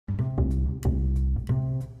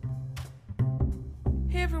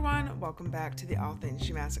Hey everyone, welcome back to the All Things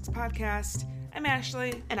Gymnastics podcast. I'm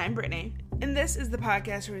Ashley. And I'm Brittany. And this is the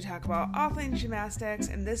podcast where we talk about all things gymnastics,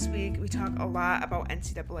 and this week we talk a lot about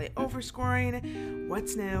NCAA overscoring,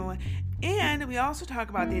 what's new, and we also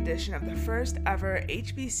talk about the addition of the first ever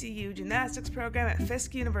HBCU gymnastics program at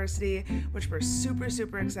Fisk University, which we're super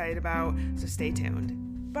excited about, so stay tuned.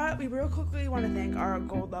 But we real quickly want to thank our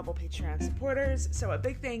gold level Patreon supporters. So a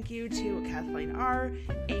big thank you to Kathleen R,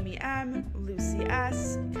 Amy M, Lucy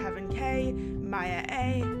S, Kevin K, Maya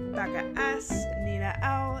A, Becca S, Nina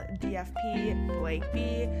L, DFP, Blake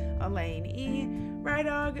B, Elaine E,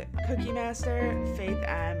 Rydog, Cookie Master, Faith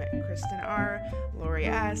M, Kristen R, Lori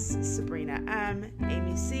S, Sabrina M,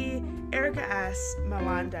 Amy C, Erica S,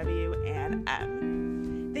 Milan W, and M.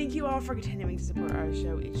 Thank you all for continuing to support our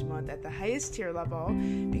show each month at the highest tier level.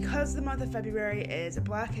 Because the month of February is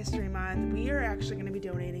Black History Month, we are actually going to be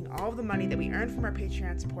donating all of the money that we earned from our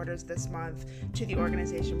Patreon supporters this month to the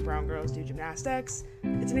organization Brown Girls Do Gymnastics.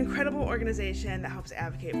 It's an incredible organization that helps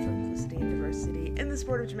advocate for inclusivity and diversity in the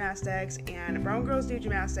sport of gymnastics, and Brown Girls Do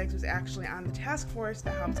Gymnastics was actually on the task force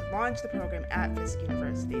that helped launch the program at Fisk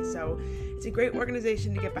University. So it's a great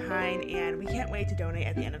organization to get behind, and we can't wait to donate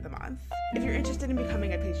at the end of the month. If you're interested in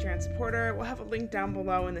becoming a Patreon supporter, we'll have a link down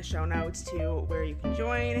below in the show notes to where you can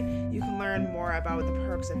join. You can learn more about the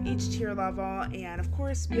perks of each tier level and, of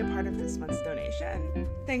course, be a part of this month's donation.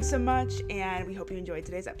 Thanks so much, and we hope you enjoyed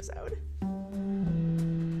today's episode.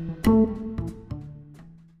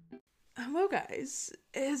 Hello guys.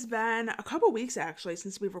 It has been a couple weeks actually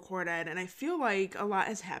since we've recorded, and I feel like a lot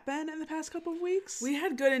has happened in the past couple of weeks. We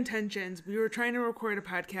had good intentions. We were trying to record a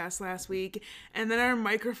podcast last week, and then our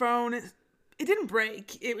microphone, it didn't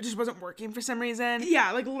break. It just wasn't working for some reason.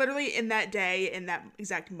 Yeah, like literally in that day, in that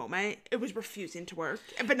exact moment, it was refusing to work.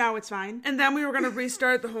 But now it's fine. And then we were going to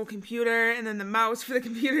restart the whole computer, and then the mouse for the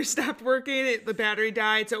computer stopped working. The battery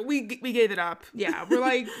died, so we gave it up. Yeah, we're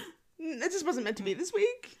like, it just wasn't meant to be this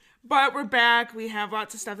week. But we're back. We have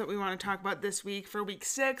lots of stuff that we want to talk about this week for week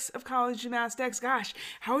 6 of college gymnastics. Gosh,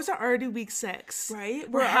 how is it already week 6? Right?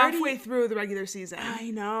 We're halfway through the regular season.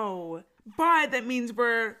 I know. But that means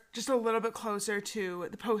we're just a little bit closer to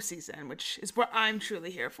the postseason, which is what I'm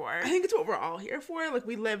truly here for. I think it's what we're all here for. Like,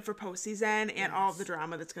 we live for postseason and all of the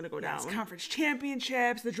drama that's going to go down. Conference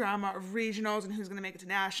championships, the drama of regionals and who's going to make it to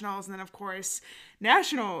nationals, and then, of course,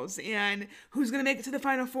 nationals and who's going to make it to the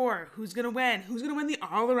Final Four, who's going to win the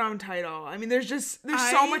all-around title. I mean, there's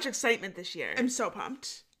so much excitement this year. I'm so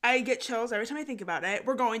pumped. I get chills every time I think about it.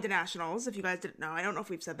 We're going to nationals, if you guys didn't know. I don't know if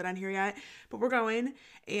we've said that on here yet, but we're going.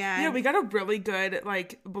 And yeah, we got a really good,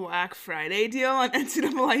 Black Friday deal on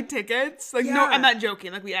NCAA tickets. No, I'm not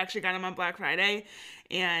joking. We actually got them on Black Friday,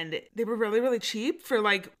 and they were really, really cheap for,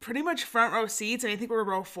 pretty much front row seats. And I think we're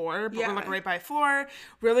row 4, but we're, right by floor.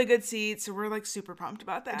 Really good seats, so we're, super pumped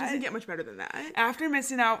about that. It doesn't get much better than that. After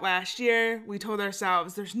missing out last year, we told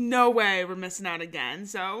ourselves there's no way we're missing out again,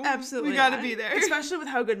 so absolutely we gotta be there. Especially with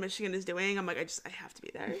how good Michigan is doing. I'm like, I have to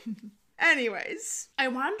be there. Anyways, I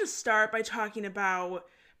wanted to start by talking about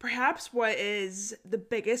perhaps what is the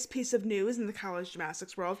biggest piece of news in the college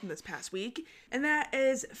gymnastics world from this past week, and that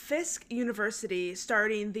is Fisk University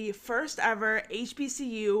starting the first ever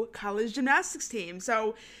HBCU college gymnastics team.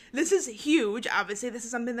 So this is huge. Obviously, this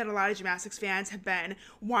is something that a lot of gymnastics fans have been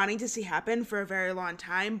wanting to see happen for a very long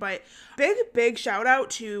time, but big shout out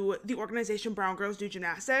to the organization Brown Girls Do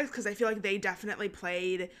Gymnastics, because I feel like they definitely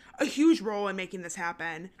played a huge role in making this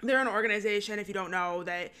happen. They're an organization, if you don't know,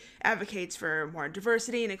 that advocates for more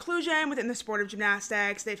diversity and inclusion within the sport of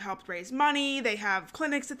gymnastics. They've helped raise money. They have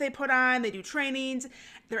clinics that they put on. They do trainings.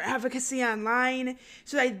 Their advocacy online.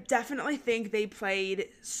 So I definitely think they played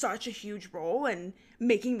such a huge role in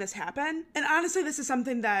making this happen. And honestly, this is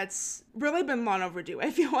something that's really been long overdue,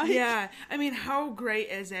 I feel like. Yeah. I mean, how great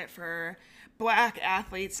is it for Black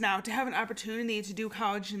athletes now to have an opportunity to do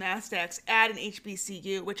college gymnastics at an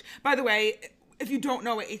HBCU, which, by the way, if you don't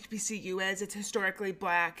know what HBCU is, it's historically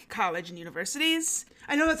Black college and universities.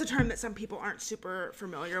 I know that's a term that some people aren't super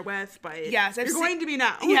familiar with, but yes, you're going to be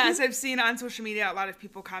now. Yes, I've seen on social media a lot of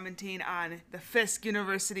people commenting on the Fisk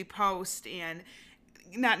University post and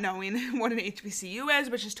not knowing what an HBCU is,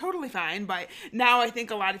 which is totally fine, but now I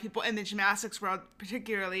think a lot of people in the gymnastics world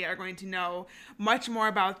particularly are going to know much more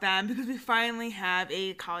about them, because we finally have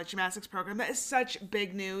a college gymnastics program that is such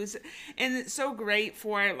big news, and it's so great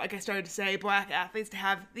for, like I started to say, Black athletes to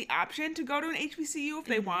have the option to go to an HBCU if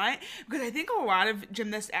they want, because I think a lot of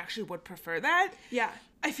gymnasts actually would prefer that. Yeah.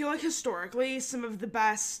 I feel like historically some of the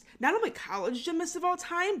best, not only college gymnasts of all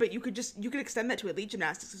time, but you could extend that to elite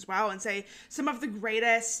gymnastics as well and say some of the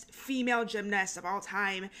greatest female gymnasts of all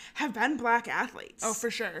time have been Black athletes. Oh,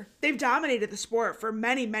 for sure. They've dominated the sport for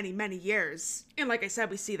many, many, many years. And like I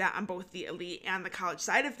said, we see that on both the elite and the college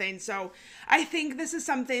side of things. So I think this is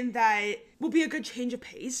something that will be a good change of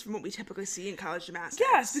pace from what we typically see in college gymnastics.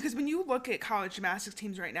 Yes, because when you look at college gymnastics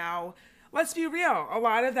teams right now, let's be real, a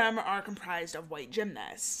lot of them are comprised of white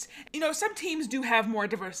gymnasts. You know, some teams do have more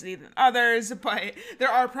diversity than others, but there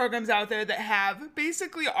are programs out there that have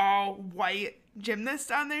basically all white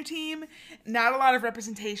gymnasts on their team. Not a lot of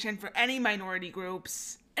representation for any minority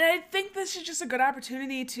groups. And I think this is just a good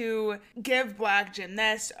opportunity to give Black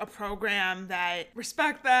gymnasts a program that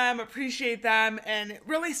respect them, appreciate them, and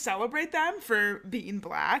really celebrate them for being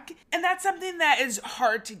Black. And that's something that is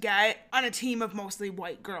hard to get on a team of mostly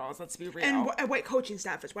white girls, let's be real. And a white coaching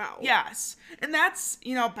staff as well. Yes. And that's,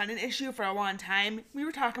 you know, been an issue for a long time. We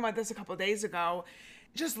were talking about this a couple days ago.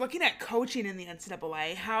 Just looking at coaching in the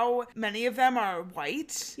NCAA, how many of them are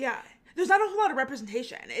white. Yeah. There's not a whole lot of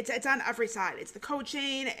representation. It's on every side. It's the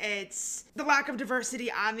coaching, it's the lack of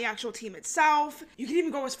diversity on the actual team itself. You can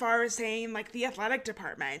even go as far as saying, like, the athletic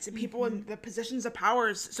departments and people in the positions of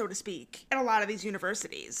powers, so to speak, at a lot of these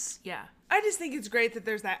universities. Yeah. I just think it's great that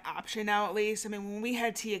there's that option now, at least. I mean, when we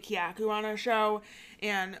had Tia Kiaku on our show,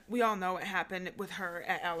 and we all know what happened with her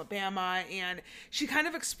at Alabama, and she kind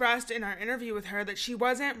of expressed in our interview with her that she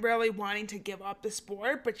wasn't really wanting to give up the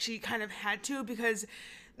sport, but she kind of had to because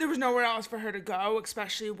there was nowhere else for her to go,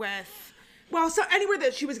 especially with... Well, so anywhere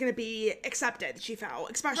that she was going to be accepted, she felt,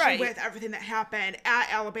 especially with everything that happened at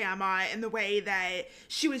Alabama and the way that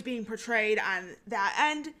she was being portrayed on that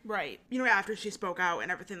end. Right. You know, after she spoke out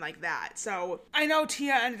and everything like that. So I know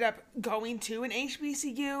Tia ended up going to an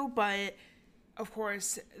HBCU, but of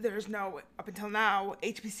course, there's no, up until now,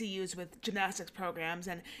 HBCUs with gymnastics programs.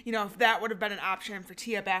 And, you know, if that would have been an option for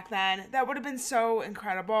Tia back then, that would have been so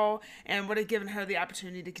incredible and would have given her the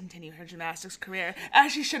opportunity to continue her gymnastics career,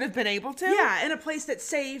 as she should have been able to. Yeah, in a place that's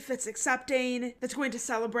safe, that's accepting, that's going to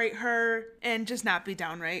celebrate her. And just not be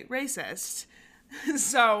downright racist.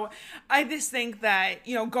 So I just think that,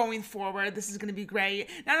 you know, going forward, this is going to be great.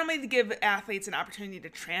 Not only to give athletes an opportunity to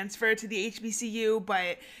transfer to the HBCU,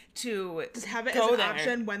 but to just have it as an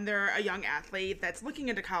option when they're a young athlete that's looking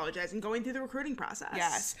into colleges and going through the recruiting process.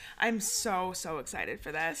 Yes. I'm so excited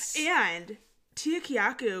for this. And Tia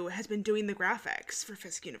Kiaku has been doing the graphics for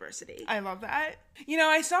Fisk University. I love that. You know,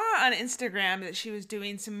 I saw on Instagram that she was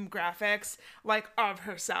doing some graphics, like, of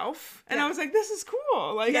herself. And I was like, this is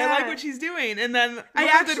cool. Like, I like what she's doing. And then,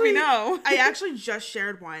 little did we know. I actually just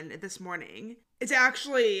shared one this morning. It's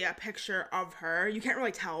actually a picture of her. You can't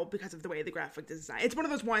really tell because of the way the graphic design. It's one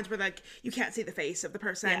of those ones where, like, you can't see the face of the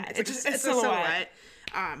person. Yeah, it's a silhouette.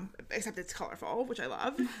 Except it's colorful, which I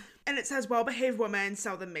love. And it says, well-behaved women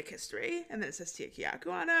seldom make history. And then it says Tia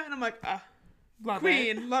Kiaku on it. And I'm like, love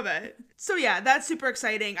Queen, it. Love it. So yeah, that's super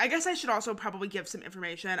exciting. I guess I should also probably give some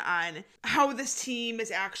information on how this team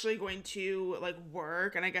is actually going to, like,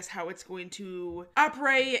 work, and I guess how it's going to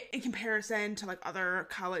operate in comparison to, like, other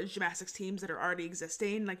college gymnastics teams that are already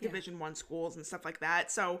existing, like Division I schools and stuff like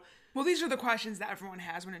that. So, well, these are the questions that everyone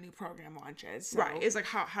has when a new program launches. So. Right. It's like,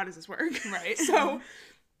 how does this work? Right. So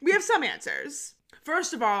we have some answers.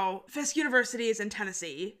 First of all, Fisk University is in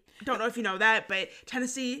Tennessee. Don't know if you know that, but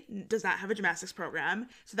Tennessee does not have a gymnastics program.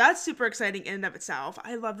 So that's super exciting in and of itself.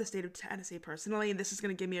 I love the state of Tennessee personally, and this is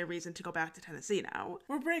going to give me a reason to go back to Tennessee now.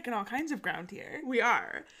 We're breaking all kinds of ground here. We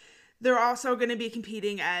are. They're also going to be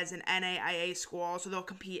competing as an NAIA school, so they'll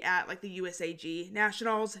compete at, like, the USAG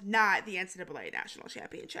Nationals, not the NCAA National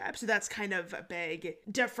Championship. So that's kind of a big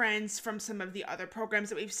difference from some of the other programs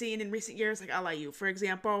that we've seen in recent years, like LIU, for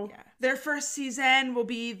example. Yeah. Their first season will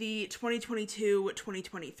be the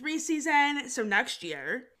 2022-2023 season, so next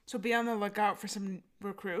year. So be on the lookout for some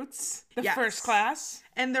recruits. The Yes. first class.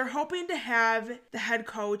 And they're hoping to have the head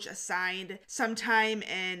coach assigned sometime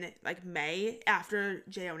in, like, May after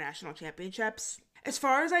JO National Championships. As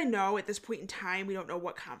far as I know, at this point in time, we don't know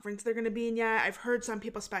what conference they're going to be in yet. I've heard some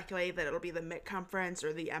people speculate that it'll be the MIC conference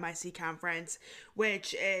or the MIC conference,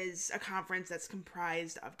 which is a conference that's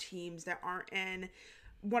comprised of teams that aren't in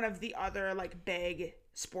one of the other, like, big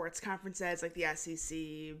sports conferences, like the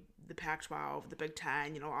SEC, the Pac-12, the Big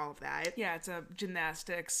Ten, all of that. Yeah, it's a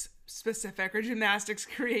gymnastics specific or gymnastics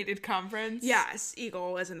created conference. Yes,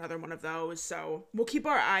 Eagle is another one of those. So we'll keep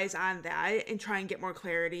our eyes on that and try and get more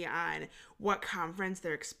clarity on what conference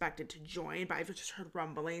they're expected to join. But I've just heard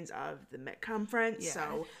rumblings of the MIC conference. Yeah.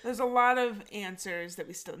 So there's a lot of answers that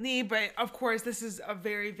we still need. But of course, this is a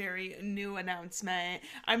very, very new announcement.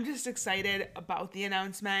 I'm just excited about the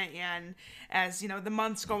announcement. And as the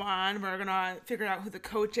months go on, we're going to figure out who the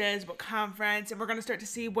coach is, what conference, and we're going to start to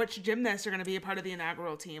see which gymnasts are going to be a part of the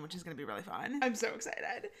inaugural team, which is going to be really fun. I'm so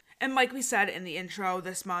excited. And like we said in the intro,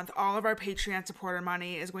 this month, all of our Patreon supporter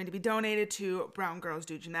money is going to be donated to Brown Girls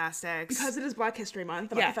Do Gymnastics. Because it is Black History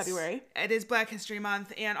Month, the month of February. It is Black History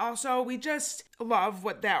Month. And also, we just love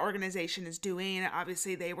what that organization is doing.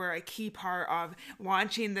 Obviously, they were a key part of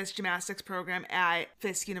launching this gymnastics program at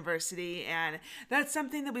Fisk University. And that's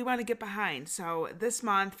something that we want to get behind. So this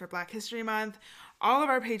month, for Black History Month, all of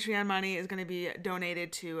our Patreon money is going to be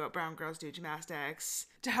donated to Brown Girls Do Gymnastics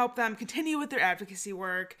to help them continue with their advocacy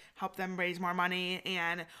work, help them raise more money,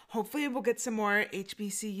 and hopefully we'll get some more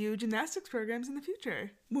HBCU gymnastics programs in the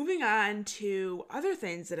future. Moving on to other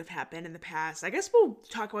things that have happened in the past, I guess we'll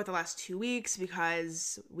talk about the last 2 weeks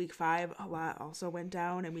because week 5, a lot also went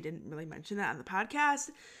down and we didn't really mention that on the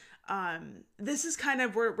podcast. This is kind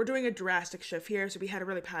of, we're doing a drastic shift here. So we had a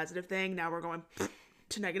really positive thing. Now we're going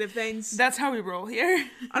to negative things. That's how we roll here.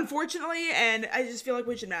 Unfortunately, and I just feel like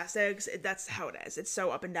with gymnastics, that's how it is. It's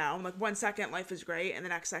so up and down. Like 1 second, life is great, and the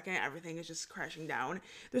next second, everything is just crashing down.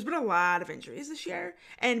 There's been a lot of injuries this year,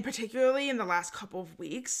 and particularly in the last couple of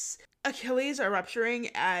weeks, Achilles are rupturing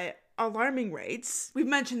at alarming rates. We've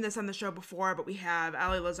mentioned this on the show before, but we have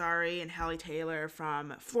Ali Lazari and Hallie Taylor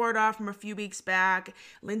from Florida from a few weeks back.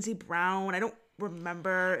 Lindsey Brown, I don't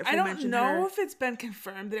remember if we mentioned her. I don't know if it's been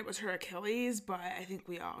confirmed that it was her Achilles, but I think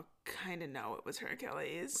we all kind of know it was her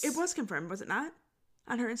Achilles. It was confirmed, was it not?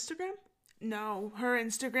 On her Instagram? No, her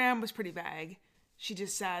Instagram was pretty vague. She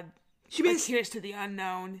just said, here's to the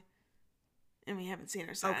unknown, and we haven't seen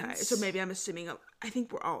her since. Okay, so maybe I'm assuming, I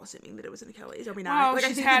think we're all assuming that it was an Achilles. Are we not? Well, like,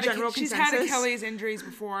 she's had Achilles injuries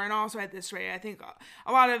before, and also at this rate, I think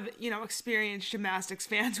a lot of, experienced gymnastics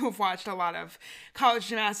fans who have watched a lot of college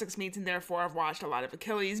gymnastics meets and therefore have watched a lot of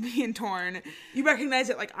Achilles being torn. You recognize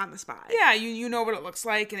it, like, on the spot. Yeah, you know what it looks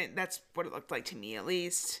like, and that's what it looked like to me, at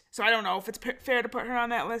least. So I don't know if it's fair to put her on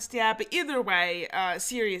that list yet, but either way,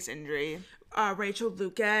 serious injury. Rachel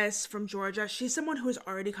Lucas from Georgia. She's someone who has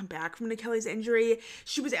already come back from an Achilles injury.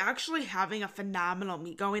 She was actually having a phenomenal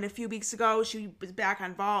meet going a few weeks ago. She was back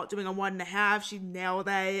on vault doing a 1.5. She nailed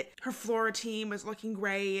it. Her floor routine was looking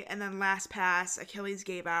great. And then last pass, Achilles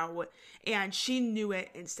gave out and she knew it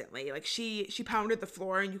instantly. Like she pounded the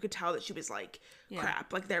floor and you could tell that she was like,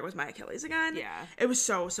 crap, like there was my Achilles again. Yeah. It was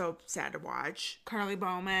so sad to watch. Carly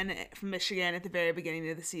Bowman from Michigan at the very beginning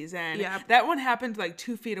of the season. Yeah. That one happened like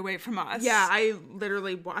 2 feet away from us. Yeah, I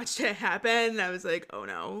literally watched it happen. I was like, oh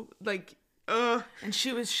no. Like, ugh. And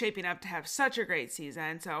she was shaping up to have such a great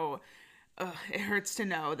season. So it hurts to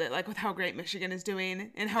know that, like, with how great Michigan is doing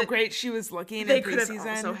and how great she was looking in preseason. They could have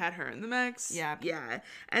also had her in the mix. Yeah. Yeah.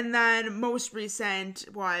 And then most recent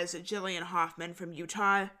was Jillian Hoffman from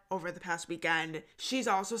Utah over the past weekend. She's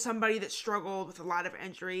also somebody that struggled with a lot of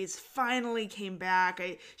injuries, finally came back.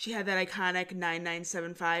 She had that iconic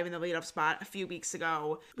 9975 in the lead-off spot a few weeks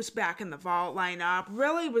ago, was back in the vault lineup,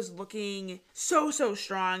 really was looking so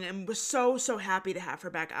strong and was so happy to have her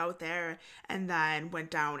back out there, and then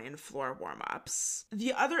went down in floor warm-ups.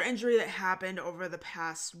 The other injury that happened over the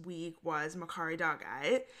past week was Makari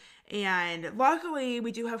Doggett, and luckily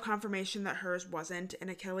we do have confirmation that hers wasn't an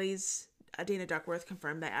Achilles. Dana Duckworth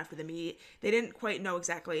confirmed that after the meet. They didn't quite know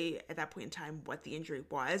exactly at that point in time what the injury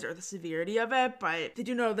was or the severity of it, but they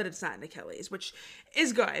do know that it's not an Achilles, which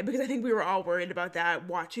is good because I think we were all worried about that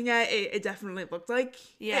watching it. It definitely looked like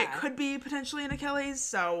it could be potentially an Achilles.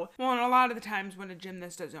 So, well, and a lot of the times when a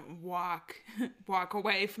gymnast doesn't walk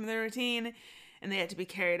away from their routine and they have to be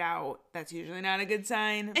carried out, that's usually not a good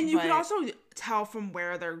sign. And you can also tell from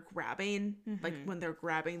where they're grabbing, like when they're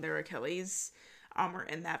grabbing their Achilles. Or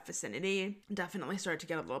in that vicinity, definitely start to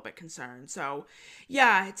get a little bit concerned. So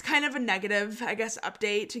yeah, it's kind of a negative, I guess,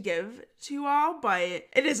 update to give to you all, but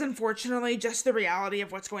it is unfortunately just the reality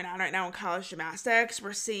of what's going on right now in college gymnastics.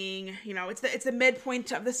 We're seeing, it's the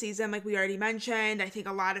midpoint of the season, like we already mentioned. I think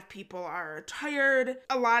a lot of people are tired.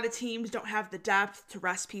 A lot of teams don't have the depth to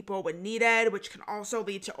rest people when needed, which can also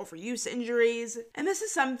lead to overuse injuries. And this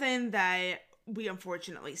is something that we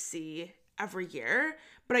unfortunately see every year,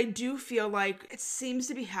 but I do feel like it seems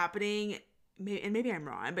to be happening, and maybe I'm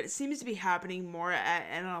wrong, but it seems to be happening more at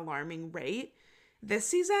an alarming rate this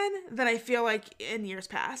season than I feel like in years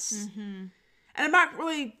past. Mm-hmm. And I'm not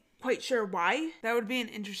really quite sure why. That would be an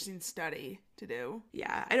interesting study to do.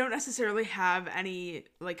 Yeah, I don't necessarily have any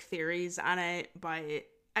like theories on it, but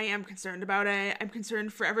I am concerned about it. I'm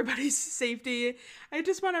concerned for everybody's safety. I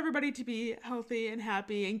just want everybody to be healthy and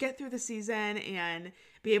happy and get through the season and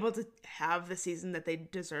be able to have the season that they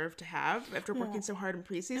deserve to have after working so hard in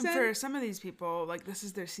preseason. And for some of these people, like, this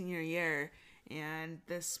is their senior year, and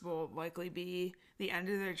this will likely be the end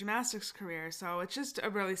of their gymnastics career. So it's just a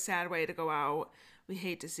really sad way to go out. We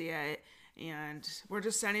hate to see it. And we're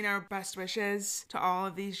just sending our best wishes to all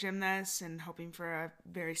of these gymnasts and hoping for a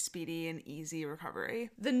very speedy and easy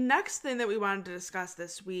recovery. The next thing that we wanted to discuss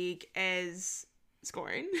this week is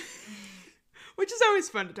scoring, which is always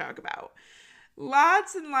fun to talk about.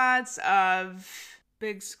 Lots and lots of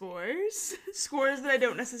big scores. Scores that I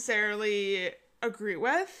don't necessarily agree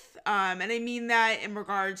with. And I mean that in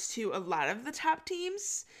regards to a lot of the top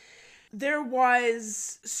teams. There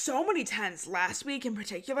was so many 10s last week in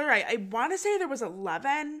particular. I want to say there was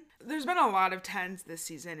 11. There's been a lot of 10s this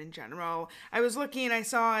season in general. I was looking, I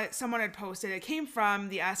saw someone had posted, it came from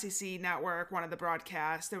the SEC network, one of the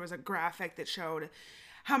broadcasts. There was a graphic that showed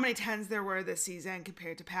how many 10s there were this season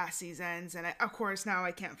compared to past seasons. And of course, now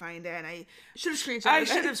I can't find it. And I should have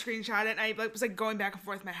screenshot it. And I was like going back and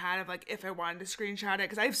forth in my head of like if I wanted to screenshot it.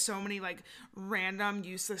 Because I have so many like random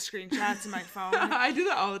useless screenshots in my phone. I do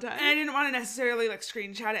that all the time. And I didn't want to necessarily like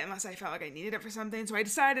screenshot it unless I felt like I needed it for something. So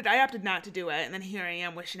I opted not to do it. And then here I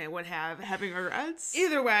am wishing I would have. Having regrets.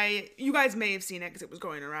 Either way, you guys may have seen it because it was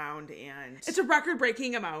going around. And it's a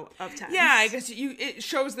record-breaking amount of 10s. Yeah, I guess it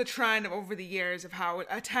shows the trend over the years of how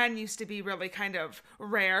a 10 used to be really kind of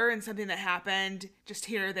rare and something that happened just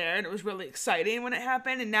here or there, and it was really exciting when it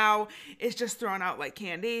happened, and now it's just thrown out like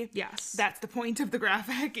candy. Yes. That's the point of the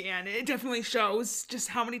graphic, and it definitely shows just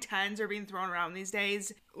how many 10s are being thrown around these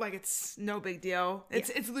days. Like, it's no big deal.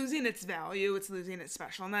 It's losing its value. It's losing its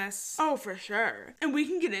specialness. Oh, for sure. And we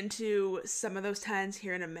can get into some of those 10s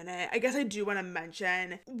here in a minute. I guess I do want to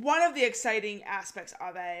mention one of the exciting aspects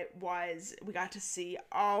of it was we got to see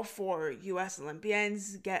all 4 U.S.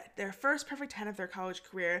 Olympians get their first perfect 10 of their college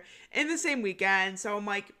career in the same weekend. So I'm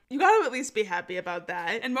like, you got to at least be happy about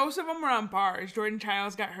that. And most of them were on bars. Jordan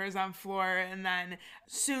Childs got hers on floor, and then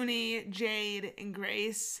Suni, Jade, and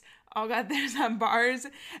Grace all got theirs on bars.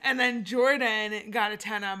 And then Jordan got a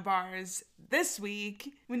 10 on bars this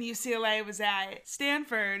week when UCLA was at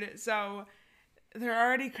Stanford. So they're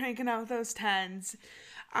already cranking out those 10s.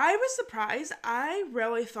 I was surprised. I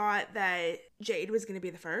really thought that Jade was going to be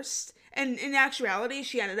the first. And in actuality,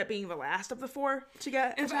 she ended up being the last of the 4 to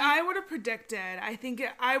get. If I would have predicted, I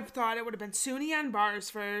thought it would have been Suni on bars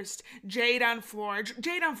first, Jade on floor.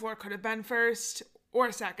 Jade on floor could have been first or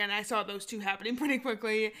second. I saw those two happening pretty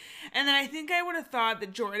quickly. And then I think I would have thought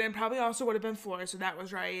that Jordan probably also would have been floor, so that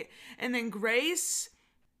was right. And then Grace,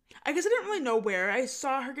 I guess I didn't really know where I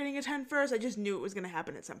saw her getting a 10 first. I just knew it was going to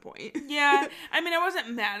happen at some point. Yeah. I mean, I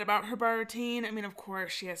wasn't mad about her bar routine. I mean, of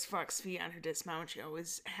course, she has flex feet on her dismount. She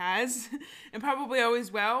always has and probably always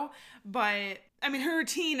will. But, I mean, her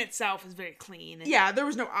routine itself is very clean. Yeah, there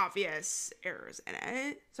was no obvious errors in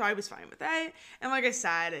it. So I was fine with that. And like I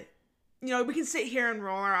said, you know, we can sit here and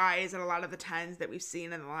roll our eyes at a lot of the 10s that we've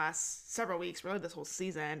seen in the last several weeks, really this whole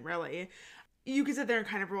season, really. You can sit there and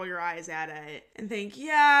kind of roll your eyes at it and think,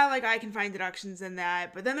 yeah, like I can find deductions in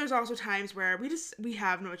that. But then there's also times where we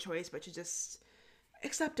have no choice but to just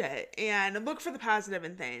accept it and look for the positive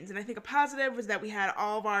in things. And I think a positive was that we had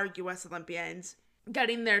all of our U.S. Olympians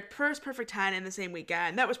getting their first perfect 10 in the same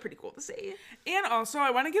weekend. That was pretty cool to see. And also,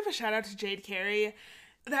 I want to give a shout out to Jade Carey.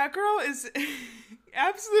 That girl is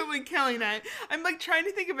absolutely killing it. I'm like trying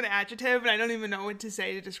to think of an adjective and I don't even know what to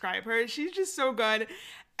say to describe her. She's just so good.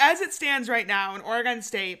 As it stands right now in Oregon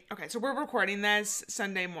State, okay, so we're recording this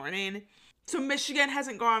Sunday morning. So Michigan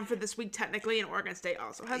hasn't gone for this week technically, and Oregon State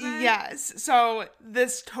also hasn't? Yes. So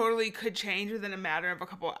this totally could change within a matter of a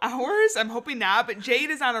couple of hours. I'm hoping not, but Jade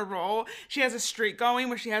is on a roll. She has a streak going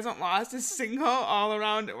where she hasn't lost a single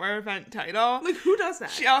all-around or event title. Like, who does that?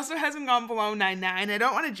 She also hasn't gone below 9-9. I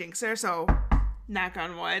don't want to jinx her, so knock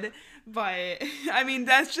on wood. But, I mean,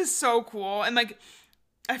 that's just so cool. And, like,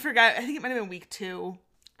 I forgot, I think it might have been week 2.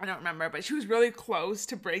 I don't remember, but she was really close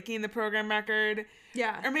to breaking the program record.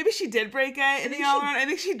 Yeah. Or maybe she did break it I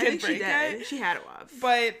think she did break it. She had it off.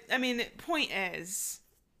 But, I mean, point is,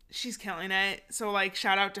 she's killing it. So, like,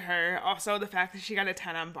 shout out to her. Also, the fact that she got a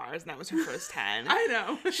 10 on bars, and that was her first 10. I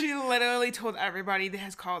know. She literally told everybody that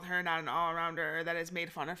has called her not an all-arounder, that has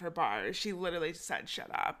made fun of her bars. She literally said, shut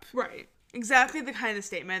up. Right. Exactly the kind of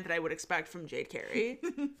statement that I would expect from Jade Carey.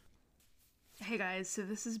 Hey guys, so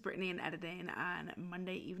this is Brittany and editing on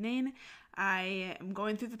Monday evening. I am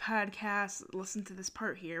going through the podcast, listen to this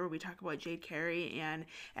part here where we talk about Jade Carey, and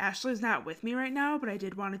Ashley's not with me right now, but I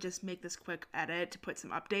did want to just make this quick edit to put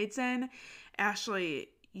some updates in. Ashley,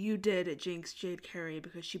 you did jinx Jade Carey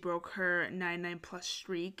because she broke her 9-9 plus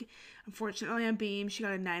streak. Unfortunately on Beam, she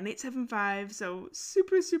got a 9.875, so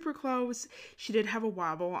super close. She did have a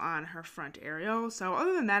wobble on her front aerial, so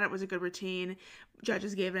other than that, it was a good routine.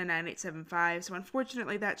 Judges gave it a 9.875, so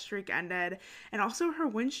unfortunately that streak ended. And also her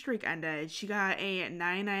win streak ended. She got a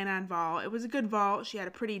 9-9 on vault. It was a good vault. She had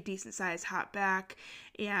a pretty decent sized hop back.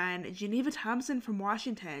 And Geneva Thompson from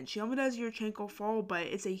Washington, she only does Yurchenko full, but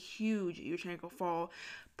it's a huge Yurchenko full.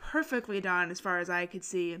 Perfectly done as far as I could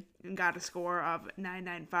see, and got a score of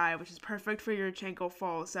 9.95, which is perfect for Yurchenko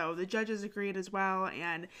full. So the judges agreed as well,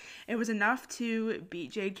 and it was enough to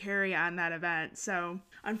beat Jade Carey on that event. So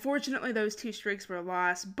unfortunately, those two streaks were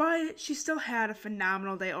lost, but she still had a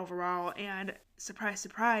phenomenal day overall, and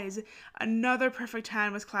surprise, another perfect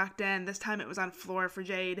 10 was clocked in. This time it was on floor for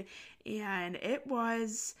Jade, and it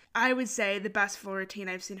was, I would say, the best floor routine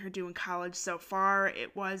I've seen her do in college so far.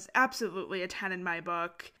 It was absolutely a 10 in my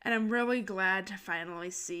book, and I'm really glad to finally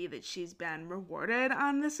see that she's been rewarded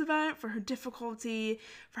on this event for her difficulty,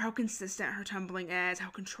 for how consistent her tumbling is, how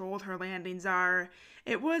controlled her landings are.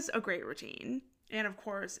 It was a great routine. And of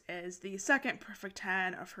course, is the second perfect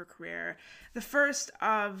 10 of her career. The first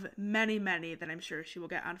of many that I'm sure she will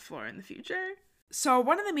get on floor in the future. So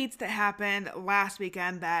one of the meets that happened last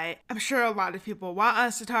weekend that I'm sure a lot of people want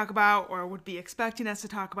us to talk about or would be expecting us to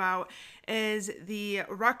talk about is the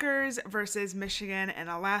Rutgers versus Michigan and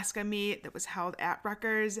Alaska meet that was held at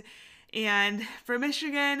Rutgers. And for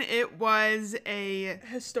Michigan, it was a...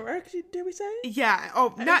 Historic, dare we say? Yeah.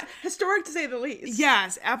 Oh, not... Historic to say the least.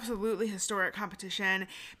 Yes, absolutely historic competition,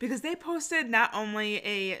 because they posted not only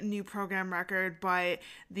a new program record, but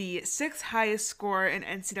the 6th highest score in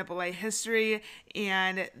NCAA history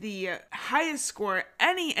and the highest score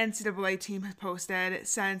any NCAA team has posted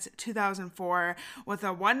since 2004 with a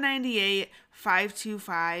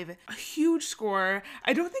 198.525, a huge score.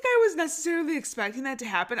 I don't think I was necessarily expecting that to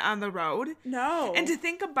happen on the road. No. And to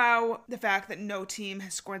think about the fact that no team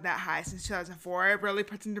has scored that high since 2004, it really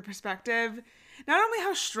puts into perspective not only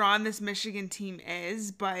how strong this Michigan team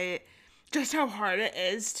is, but just how hard it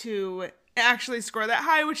is to actually score that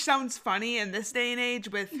high, which sounds funny in this day and age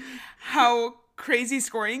with how crazy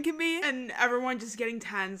scoring can be. And everyone just getting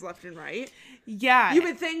 10s left and right. Yeah. You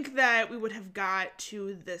would think that we would have got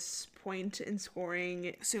to this point in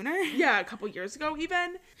scoring sooner. Yeah, a couple years ago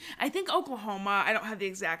even. I think Oklahoma, I don't have the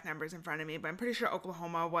exact numbers in front of me, but I'm pretty sure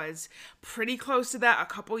Oklahoma was pretty close to that a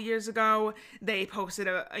couple years ago. They posted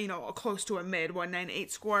a close to a mid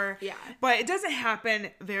 198 score. Yeah. But it doesn't happen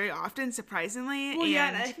very often, surprisingly. Well, yeah,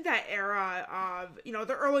 and I think that era of,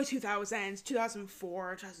 the early 2000s,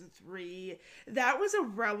 2004, 2003, that was a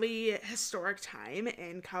really historic time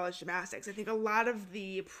in college gymnastics. I think a lot of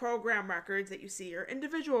the program records that you see are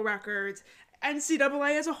individual records,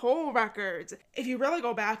 NCAA as a whole records. If you really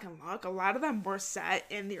go back and look, a lot of them were set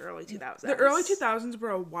in the early 2000s. The early 2000s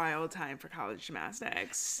were a wild time for college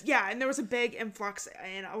gymnastics. Yeah, and there was a big influx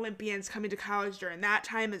in Olympians coming to college during that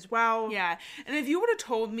time as well. Yeah, and if you would have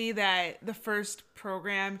told me that the first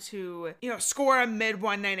program to, score a mid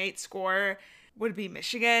 198 score would be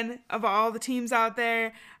Michigan, of all the teams out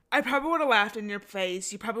there, I probably would have laughed in your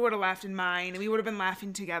face. You probably would have laughed in mine. And we would have been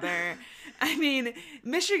laughing together. I mean,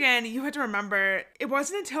 Michigan, you have to remember, it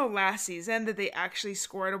wasn't until last season that they actually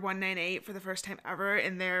scored a 198 for the first time ever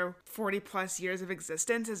in their 40 plus years of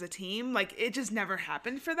existence as a team. Like, it just never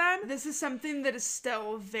happened for them. This is something that is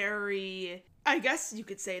still very, I guess you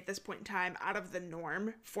could say at this point in time, out of the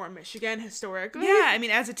norm for Michigan historically. Yeah, I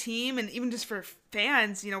mean, as a team and even just for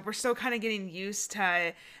fans, we're still kind of getting used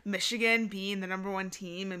to Michigan being the number one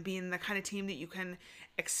team and being the kind of team that you can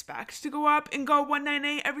expect to go up and go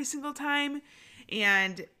 198 every single time.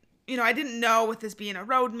 And, I didn't know with this being a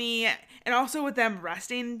road meet and also with them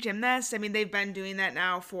resting gymnasts. I mean, they've been doing that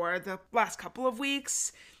now for the last couple of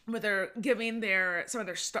weeks where they're giving some of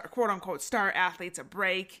their quote unquote star athletes a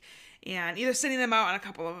break and either sending them out on a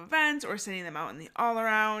couple of events or sending them out in the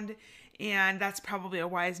all-around. And that's probably a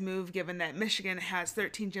wise move given that Michigan has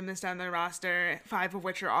 13 gymnasts on their roster, 5 of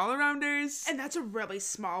which are all-arounders. And that's a really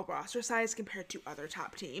small roster size compared to other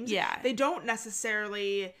top teams. Yeah. They don't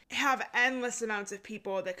necessarily have endless amounts of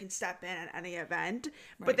people that can step in at any event,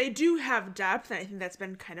 but they do have depth, and I think that's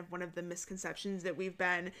been kind of one of the misconceptions that we've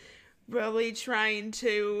been really trying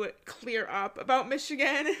to clear up about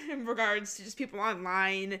Michigan in regards to just people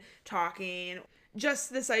online talking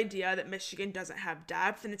just this idea that Michigan doesn't have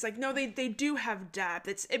depth. And it's like, no, they do have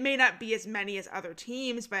depth. It may not be as many as other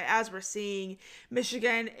teams, but as we're seeing,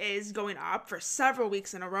 Michigan is going up for several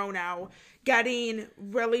weeks in a row now, getting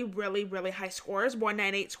really, really, really high scores,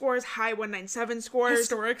 198 scores, high 197 scores.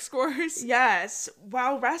 Historic scores. Yes,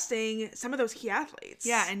 while resting some of those key athletes.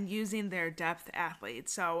 Yeah, and using their depth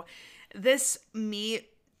athletes. So this meet,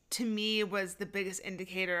 to me, was the biggest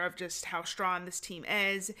indicator of just how strong this team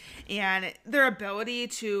is and their ability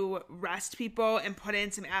to rest people and put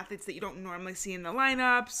in some athletes that you don't normally see in the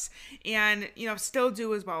lineups and, still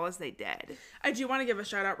do as well as they did. I do want to give a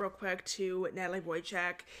shout out real quick to Natalie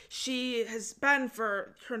Wojcik. She has been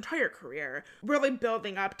for her entire career really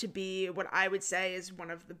building up to be what I would say is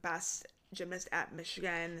one of the best gymnast at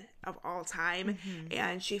Michigan of all time,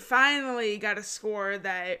 and she finally got a score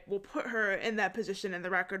that will put her in that position in the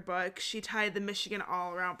record book. She tied the Michigan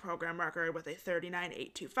all-around program record with a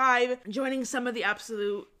 39.825, joining some of the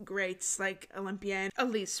absolute greats like Olympian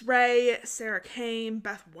Elise Ray, Sarah Kane,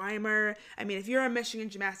 Beth Weimer. I mean, if you're a Michigan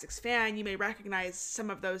gymnastics fan, you may recognize some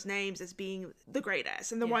of those names as being the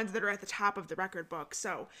greatest and the ones that are at the top of the record book.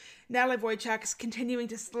 So Natalie Wojcik is continuing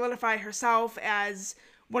to solidify herself as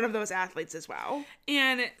one of those athletes as well.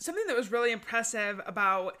 And something that was really impressive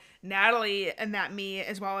about Natalie and that meet,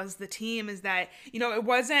 as well as the team, is that, it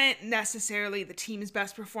wasn't necessarily the team's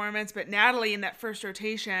best performance, but Natalie in that first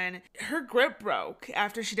rotation, her grip broke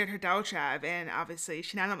after she did her Delchev, and obviously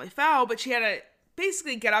she not only fell, but she had to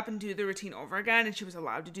basically get up and do the routine over again, and she was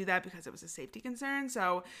allowed to do that because it was a safety concern.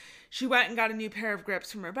 So she went and got a new pair of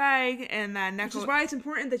grips from her bag, and then which is why it's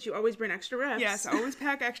important that you always bring extra grips. Yes, always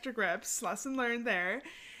pack extra grips. Lesson learned there.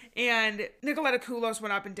 And Nicoletta Koulos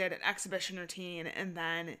went up and did an exhibition routine, and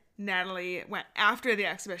then Natalie went after the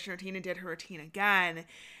exhibition routine and did her routine again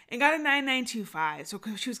and got a 9.925. So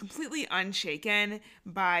she was completely unshaken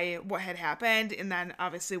by what had happened, and then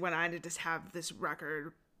obviously went on to just have this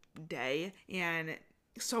record day, and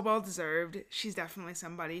so well deserved. She's definitely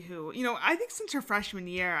somebody who, I think since her freshman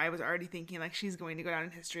year, I was already thinking like she's going to go down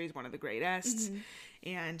in history as one of the greatest,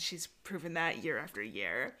 and she's proven that year after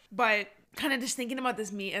year. But kind of just thinking about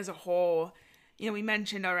this meet as a whole, we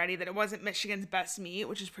mentioned already that it wasn't Michigan's best meet,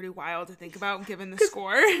 which is pretty wild to think about given the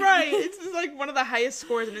score. Right. It's like one of the highest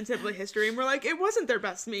scores in NCAA history, and we're like, it wasn't their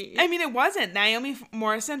best meet. I mean, it wasn't. Naomi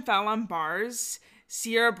Morrison fell on bars.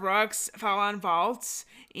 Sierra Brooks fell on vaults,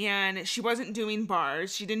 and she wasn't doing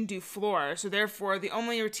bars. She didn't do floor, so therefore the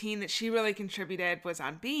only routine that she really contributed was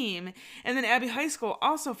on beam. And then Abby High School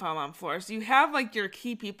also fell on floor. So you have like your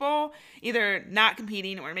key people either not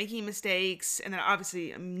competing or making mistakes, and then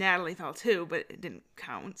obviously Natalie fell too, but it didn't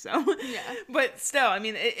count. So yeah. But still, I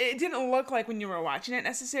mean, it didn't look like when you were watching it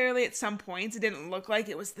necessarily. At some points, it didn't look like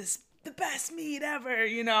it was the best meet ever,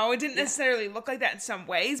 It didn't necessarily look like that in some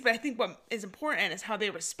ways, but I think what is important is how they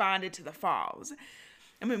responded to the falls.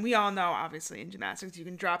 I mean, we all know, obviously, in gymnastics, you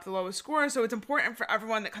can drop the lowest score, so it's important for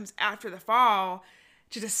everyone that comes after the fall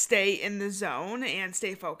to just stay in the zone and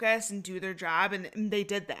stay focused and do their job, and they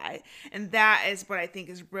did that. And that is what I think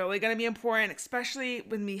is really going to be important, especially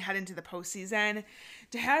when we head into the postseason,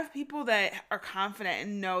 to have people that are confident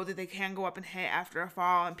and know that they can go up and hit after a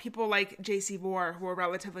fall. And people like JC Vore, who are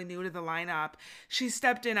relatively new to the lineup, she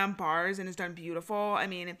stepped in on bars and has done beautiful. I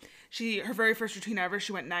mean, her very first routine ever,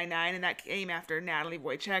 she went 9.9, and that came after Natalie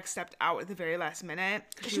Wojcik stepped out at the very last minute.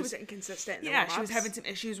 She was inconsistent. Yeah, she was having some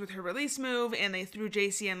issues with her release move, and they threw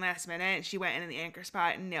JC in last minute, and she went in the anchor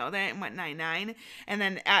spot and nailed it and went 9.9. And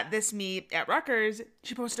then at this meet at Rutgers,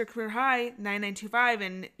 she posted a career high 9.925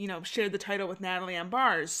 and, shared the title with Natalie on bars.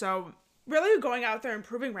 So really going out there and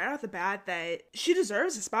proving right off the bat that she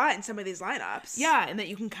deserves a spot in some of these lineups. Yeah, and that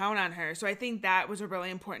you can count on her. So I think that was a really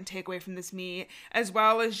important takeaway from this meet, as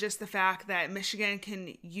well as just the fact that Michigan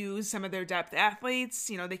can use some of their depth athletes.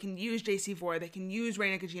 They can use JC Vore, they can use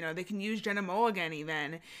Reina Gugino, they can use Jenna Mulligan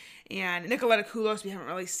even. And Nicoletta Koulos, we haven't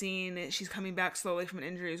really seen. She's coming back slowly from an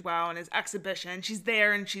injury as well. And as exhibition, she's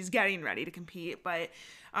there and she's getting ready to compete. But,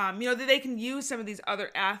 that they can use some of these other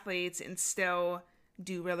athletes and still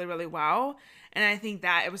do really, really well. And I think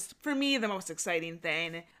that it was, for me, the most exciting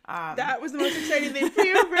thing. That was the most exciting thing for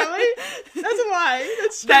you? Really? That's a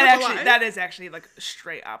lie. That is actually like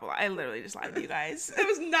straight up a lie. I literally just lied to you guys. That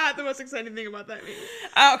was not the most exciting thing about that meet.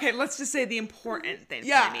 Okay, let's just say the important thing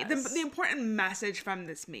for me. The important message from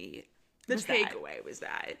this meet. The takeaway was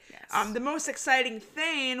that. Yes. The most exciting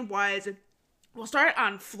thing was, we'll start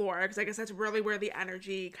on floor, because I guess that's really where the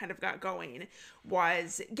energy kind of got going,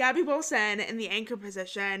 was Gabby Wilson in the anchor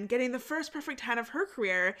position, getting the first perfect 10 of her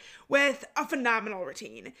career with a phenomenal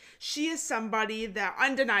routine. She is somebody that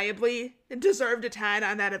undeniably deserved a 10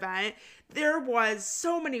 on that event. There was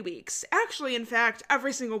so many weeks. Actually, in fact,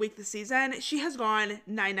 every single week this season, she has gone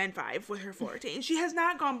 995 with her floor routine. She has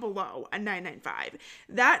not gone below a 995.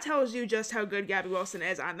 That tells you just how good Gabby Wilson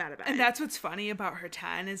is on that event. And that's what's funny about her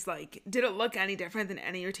 10 is, like, did it look any different than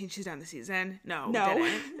any routine she's done this season? No. It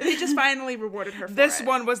didn't. They just finally rewarded her for This it.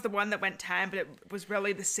 one was the one that went 10, but it was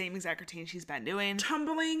really the same exact routine she's been doing.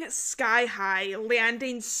 Tumbling sky high,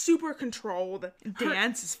 landing super controlled.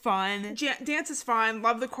 Dance is fun. Dance is fun.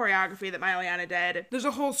 Love the choreography that Myliana did. There's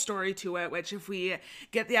a whole story to it, which if we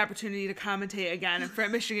get the opportunity to commentate again for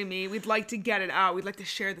Michigan Me, we'd like to get it out. We'd like to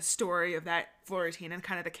share the story of that floor routine and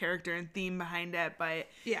kind of the character and theme behind it. But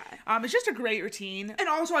yeah, it's just a great routine. And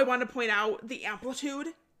also I want to point out the amplitude,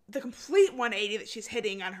 the complete 180 that she's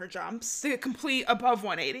hitting on her jumps. The complete above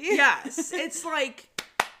 180. Yes. It's like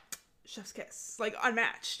chef's kiss, like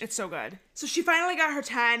unmatched. It's so good. So she finally got her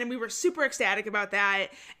 10 and we were super ecstatic about that.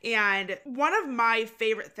 And one of my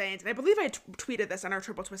favorite things, and I believe I tweeted this on our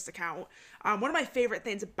Triple Twist account, one of my favorite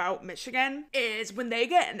things about Michigan is when they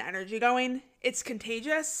get an energy going, it's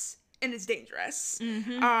contagious and it's dangerous.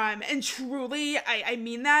 Mm-hmm. And truly, I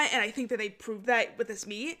mean that, and I think that they proved that with this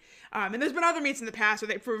meet. And there's been other meets in the past where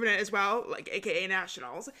they've proven it as well, like AKA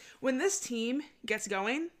Nationals. When this team gets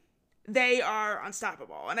going, they are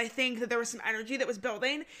unstoppable. And I think that there was some energy that was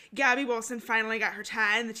building. Gabby Wilson finally got her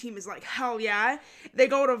 10. The team is like, hell yeah. They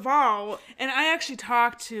go to vault. And I actually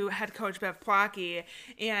talked to head coach Bev Plocky,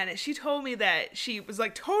 and she told me that she was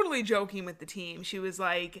like totally joking with the team. She was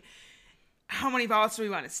like, how many vaults do we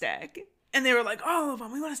want to stick? And they were like, all of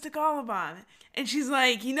them. We want to stick all of them. And she's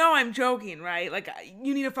like, you know I'm joking, right? Like,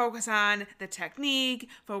 you need to focus on the technique,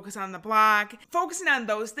 focus on the block. Focusing on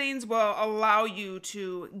those things will allow you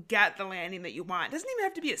to get the landing that you want. It doesn't even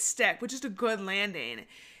have to be a stick, but just a good landing.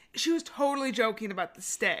 She was totally joking about the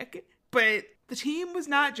stick, but the team was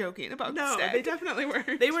not joking about the stick. No, they definitely were.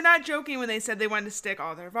 They were not joking when they said they wanted to stick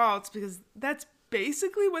all their vaults, because that's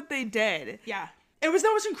basically what they did. Yeah. It was the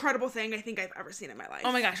most incredible thing I think I've ever seen in my life.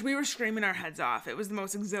 Oh my gosh, we were screaming our heads off. It was the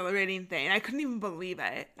most exhilarating thing. I couldn't even believe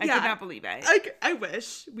it. I could not believe it. I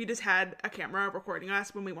wish we just had a camera recording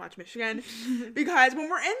us when we watch Michigan. Because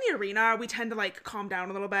when we're in the arena, we tend to like calm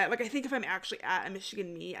down a little bit. Like I think if I'm actually at a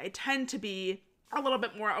Michigan meet, I tend to be a little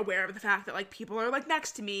bit more aware of the fact that like people are like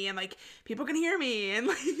next to me and like people can hear me and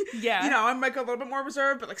like yeah, you know, I'm like a little bit more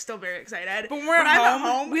reserved but like still very excited. But when I'm at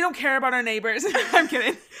home, we don't care about our neighbors. I'm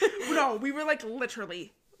kidding. No, we were like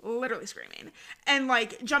literally screaming and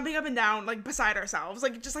like jumping up and down like beside ourselves,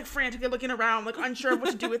 like just like frantically looking around, like unsure of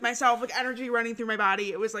what to do with myself, like energy running through my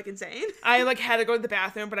body. It was like insane. I like had to go to the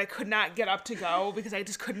bathroom, but I could not get up to go because I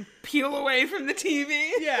just couldn't peel away from the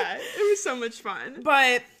TV. Yeah, it was so much fun.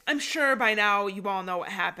 But I'm sure by now you all know what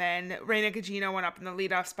happened. Reina Gugino went up in the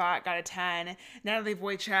leadoff spot, got a 10. Natalie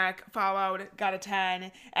Wojcik followed, got a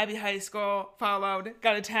 10. Abby High School followed,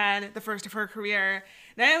 got a 10, the first of her career.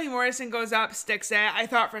 Naomi Morrison goes up, sticks it. I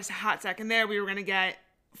thought for a hot second there we were going to get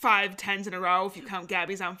 5 10s in a row if you count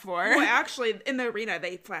Gabby's on 4. Well, actually, in the arena,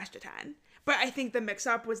 they flashed a 10. But I think the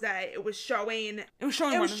mix-up was that it was showing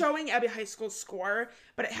Abby High School's score,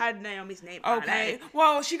 but it had Naomi's name on it. Okay.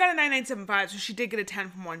 Well, she got a 9975, so she did get a 10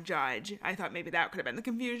 from one judge. I thought maybe that could have been the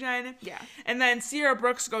confusion. Yeah. And then Sierra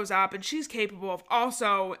Brooks goes up, and she's capable of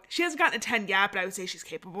also... She hasn't gotten a 10 yet, but I would say she's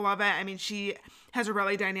capable of it. I mean, she has a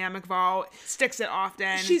really dynamic vault, sticks it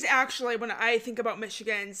often. She's actually, when I think about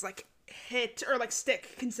Michigan's, like, hit or, like,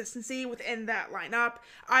 stick consistency within that lineup,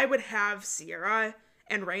 I would have Sierra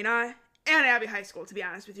and Reina and Abby High School, to be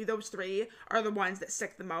honest with you. Those three are the ones that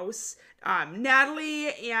stick the most.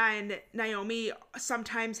 Natalie and Naomi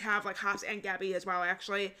sometimes have like hops, and Gabby as well,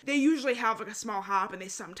 actually. They usually have like a small hop and they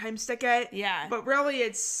sometimes stick it. Yeah. But really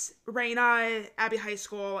it's Reina, Abby High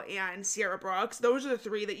School, and Sierra Brooks. Those are the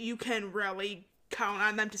three that you can really count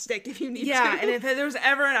on them to stick if you need to. Yeah, and if there was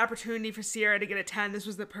ever an opportunity for Sierra to get a 10, this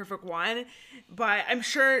was the perfect one. But I'm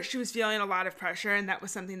sure she was feeling a lot of pressure, and that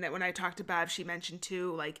was something that when I talked to Bev, she mentioned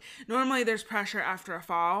too. Like, normally there's pressure after a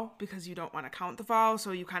fall because you don't want to count the fall,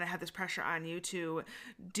 so you kind of have this pressure on you to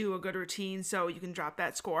do a good routine so you can drop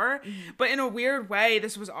that score. Mm-hmm. But in a weird way,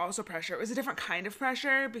 this was also pressure. It was a different kind of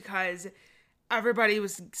pressure because everybody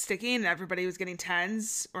was sticking and everybody was getting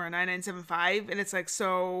 10s or a 9975, and it's like,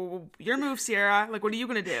 so your move, Sierra, like, what are you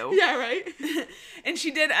gonna do? Yeah, right. And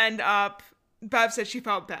she did end up, Bev said she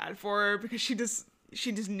felt bad for her because she just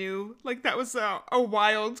knew like that was a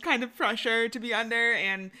wild kind of pressure to be under,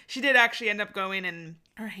 and she did actually end up going in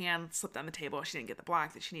her hand slipped on the table. She didn't get the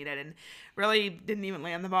block that she needed and really didn't even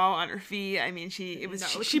land the vault on her feet. I mean, she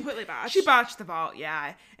completely botched. She botched the vault,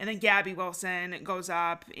 yeah. And then Gabby Wilson goes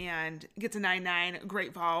up and gets a 9-9,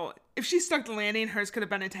 great vault. If she stuck the landing, hers could have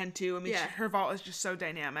been a 10-2. I mean, her vault is just so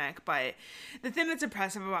dynamic. But the thing that's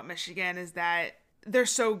impressive about Michigan is that they're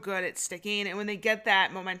so good at sticking, and when they get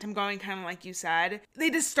that momentum going, kind of like you said,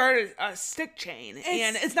 they just start a stick chain.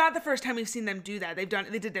 And it's not the first time we've seen them do that. They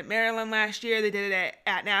did it at Maryland last year. They did it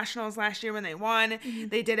at Nationals last year when they won. Mm-hmm.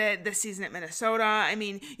 They did it this season at Minnesota. I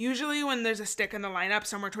mean, usually when there's a stick in the lineup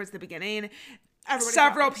somewhere towards the beginning,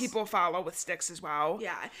 several people follow with sticks as well.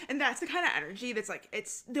 Yeah, and that's the kind of energy that's like,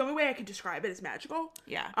 it's the only way I can describe it is magical.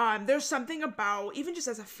 Yeah. There's something about, even just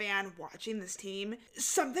as a fan watching this team,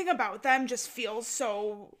 something about them just feels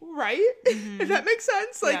so right, if that makes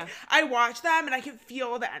sense. Like, I watch them and I can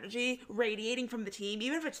feel the energy radiating from the team,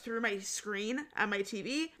 even if it's through my screen on my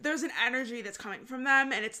TV. There's an energy that's coming from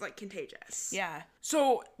them, and it's like contagious. Yeah.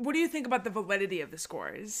 So, what do you think about the validity of the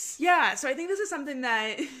scores? Yeah, so I think this is something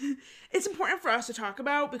that it's important for us to talk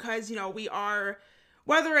about because, you know, we are,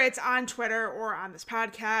 whether it's on Twitter or on this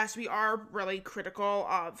podcast, we are really critical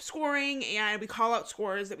of scoring, and we call out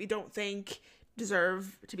scores that we don't think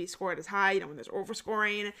deserve to be scored as high, you know, when there's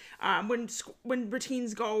overscoring. When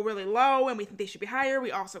routines go really low and we think they should be higher,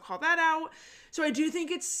 we also call that out. So I do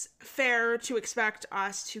think it's fair to expect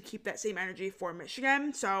us to keep that same energy for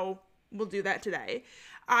Michigan, so we'll do that today.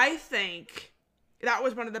 I think that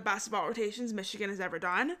was one of the best vault rotations Michigan has ever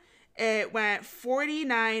done. It went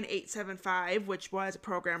 49.875, which was a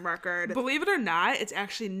program record. Believe it or not, it's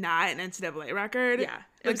actually not an NCAA record. Yeah,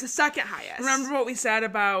 it was the second highest. Remember what we said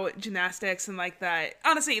about gymnastics and like that,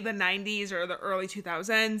 honestly, the 90s or the early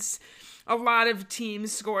 2000s? A lot of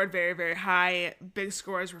teams scored very, very high. Big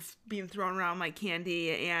scores were being thrown around like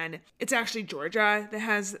candy, and it's actually Georgia that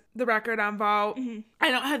has the record on vault. Mm-hmm. I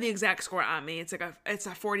don't have the exact score on me. It's a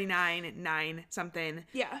 49.9 something.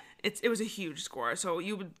 Yeah, it was a huge score. So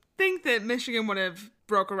you would think that Michigan would have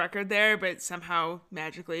broke a record there, but somehow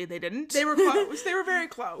magically they didn't. They were close. They were very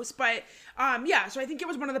close, but yeah. So I think it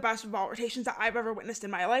was one of the best vault rotations that I've ever witnessed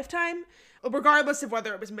in my lifetime. Regardless of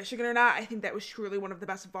whether it was Michigan or not, I think that was truly one of the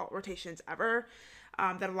best vault rotations ever.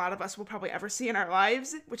 That a lot of us will probably ever see in our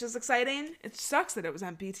lives, which is exciting. It sucks that it was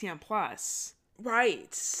on BTN Plus. Right.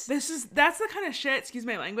 That's the kind of shit, excuse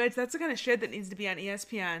my language, that's the kind of shit that needs to be on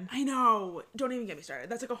ESPN. I know. Don't even get me started.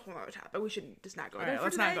 That's like a whole other topic. We should just not go there.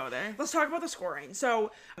 Let's not go there. Let's talk about the scoring.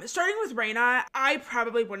 So, starting with Reyna, I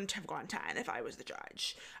probably wouldn't have gone 10 if I was the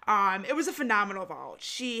judge. It was a phenomenal vault.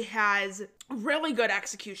 She has really good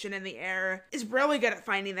execution in the air, is really good at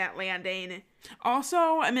finding that landing. Also,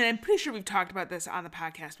 I mean, I'm pretty sure we've talked about this on the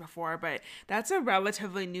podcast before, but that's a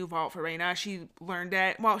relatively new vault for Reyna. She learned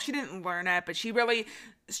it. Well, she didn't learn it, but she really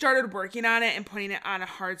started working on it and putting it on a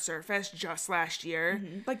hard surface just last year.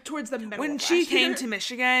 Mm-hmm. Like towards the middle when of she last came year. to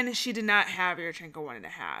Michigan, she did not have Yurchenko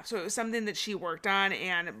 1.5. So it was something that she worked on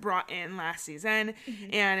and brought in last season.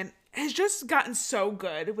 Mm-hmm. And has just gotten so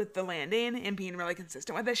good with the landing and being really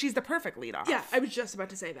consistent with it. She's the perfect leadoff. Yeah, I was just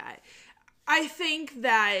about to say that. I think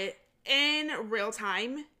that in real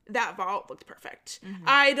time, that vault looked perfect. Mm-hmm.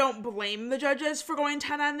 I don't blame the judges for going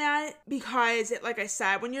 10 on that because, like I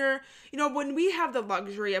said, when we have the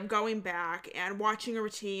luxury of going back and watching a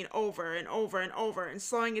routine over and over and over and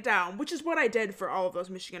slowing it down, which is what I did for all of those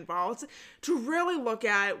Michigan vaults, to really look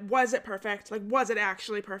at, was it perfect? Like, was it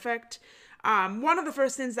actually perfect? One of the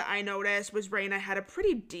first things that I noticed was Reyna had a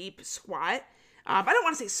pretty deep squat. I don't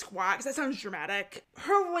want to say squat because that sounds dramatic.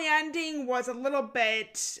 Her landing was a little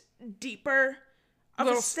bit deeper of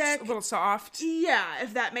a stick. A little soft. Yeah,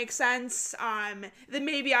 if that makes sense. Then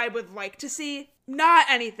maybe I would like to see. Not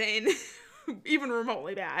anything even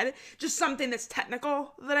remotely bad. Just something that's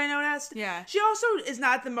technical that I noticed. Yeah. She also is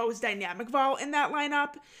not the most dynamic vault in that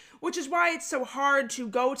lineup, which is why it's so hard to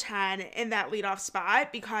go 10 in that leadoff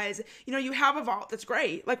spot because, you have a vault that's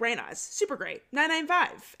great, like Reyna's. Super great.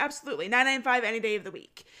 995. Absolutely. 995 any day of the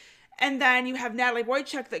week. And then you have Natalie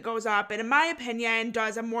Wojcik that goes up and, in my opinion,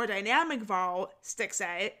 does a more dynamic vault, sticks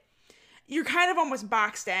it. You're kind of almost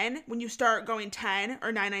boxed in when you start going 10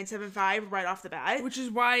 or 9975 right off the bat. Which is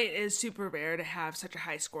why it is super rare to have such a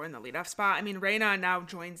high score in the leadoff spot. I mean, Reyna now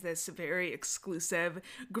joins this very exclusive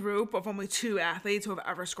group of only 2 athletes who have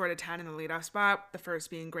ever scored a 10 in the leadoff spot. The first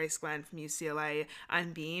being Grace Glenn from UCLA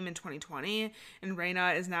on beam in 2020. And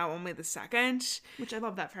Reyna is now only the second. Which I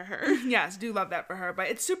love that for her. Yes, do love that for her. But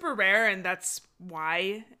it's super rare, and that's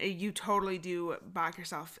why you totally do back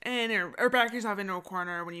yourself in or back yourself into a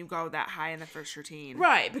corner when you go that high in the first routine.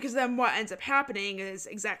 Right, because then what ends up happening is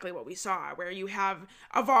exactly what we saw, where you have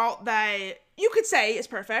a vault that you could say is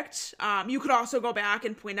perfect. You could also go back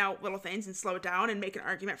and point out little things and slow it down and make an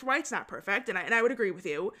argument for why it's not perfect, and I would agree with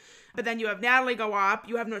you. But then you have Natalie go up.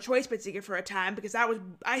 You have no choice but to give her a 10 because that was,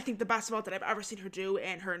 I think, the best vault that I've ever seen her do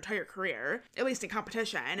in her entire career, at least in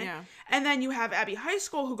competition. Yeah. And then you have Abby High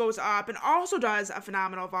School who goes up and also does a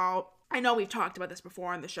phenomenal vault. I know we've talked about this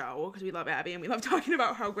before on the show because we love Abby and we love talking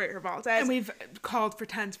about how great her vault is. And we've called for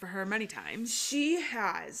 10s for her many times. She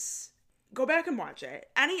has, go back and watch it.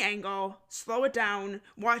 Any angle, slow it down,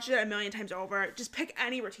 watch it a million times over. Just pick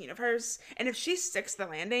any routine of hers. And if she sticks the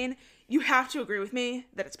landing, you have to agree with me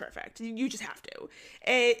that it's perfect. You just have to.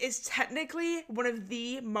 It is technically one of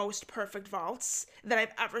the most perfect vaults that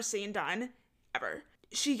I've ever seen done, ever.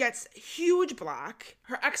 She gets huge block.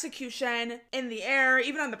 Her execution in the air,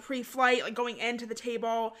 even on the pre-flight, like going into the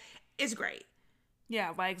table, is great.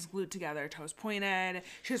 Yeah, legs glued together, toes pointed.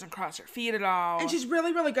 She doesn't cross her feet at all. And she's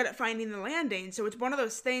really, really good at finding the landing. So it's one of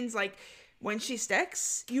those things like when she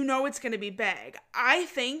sticks, you know it's going to be big. I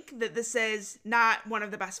think that this is not one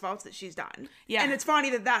of the best vaults that she's done. Yeah. And it's funny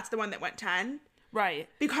that that's the one that went 10. Right.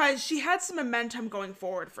 Because she had some momentum going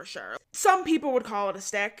forward for sure. Some people would call it a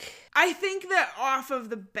stick. I think that off of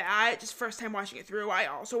the bat, just first time watching it through, I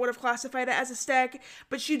also would have classified it as a stick.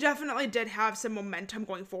 But she definitely did have some momentum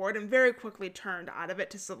going forward and very quickly turned out of it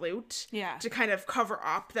to salute. Yeah. To kind of cover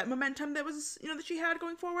up that momentum that was, that she had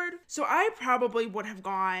going forward. So I probably would have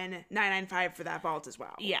gone 995 for that vault as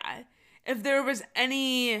well. Yeah. If there was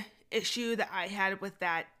any issue that I had with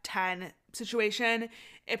that 10 situation,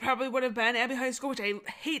 it probably would have been Abby High School, which I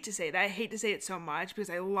hate to say that. I hate to say it so much because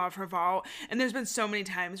I love her vault. And there's been so many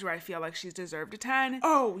times where I feel like she's deserved a 10.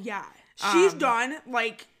 Oh, yeah. She's done,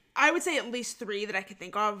 like, I would say at least 3 that I could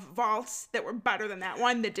think of vaults that were better than that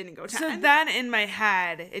one that didn't go 10. So then in my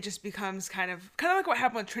head, it just becomes kind of like what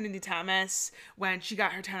happened with Trinity Thomas when she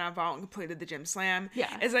got her 10 on vault and completed the gym slam.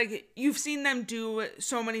 Yeah. It's like you've seen them do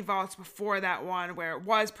so many vaults before that one where it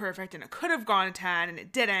was perfect and it could have gone a 10 and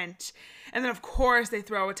it didn't. And then of course they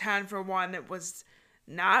throw a 10 for one that was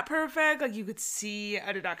not perfect. Like you could see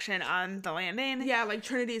a deduction on the landing. Yeah, like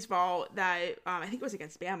Trinity's vault that I think it was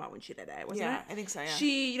against Bama when she did it, wasn't it? I think so, yeah.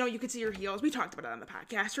 She, you could see her heels. We talked about it on the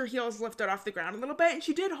podcast. Her heels lifted off the ground a little bit and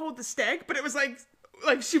she did hold the stick, but it was like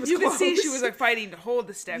she was You close. could see she was like fighting to hold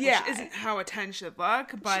the stick, Yeah. which isn't how a 10 should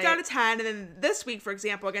look. But she got a 10, and then this week, for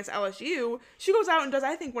example, against LSU, she goes out and does,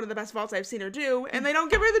 I think, one of the best vaults I've seen her do, and they don't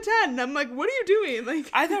give her the 10. And I'm like, what are you doing? Like,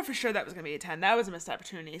 I thought for sure that was going to be a 10. That was a missed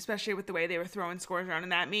opportunity, especially with the way they were throwing scores around in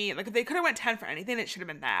that meet. Like, if they could have went 10 for anything, it should have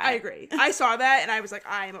been that. I agree. I saw that, and I was like,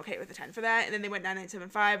 I am okay with the 10 for that. And then they went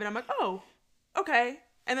 9975, and I'm like, oh, okay.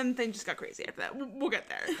 And then things just got crazy after that. We'll get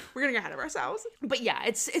there. We're gonna get ahead of ourselves. But yeah,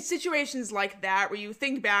 it's situations like that where you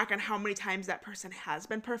think back on how many times that person has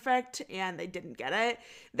been perfect and they didn't get it,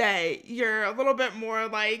 that you're a little bit more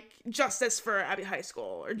like justice for Abby High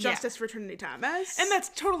School or justice for Trinity Thomas. And that's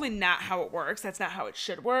totally not how it works. That's not how it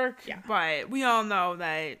should work. Yeah. But we all know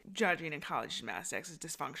that judging in college gymnastics is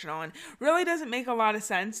dysfunctional and really doesn't make a lot of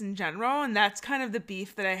sense in general. And that's kind of the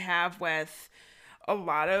beef that I have with a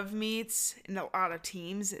lot of meets and a lot of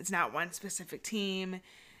teams. It's not one specific team.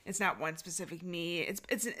 It's not one specific meet.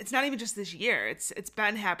 It's not even just this year. It's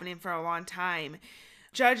been happening for a long time.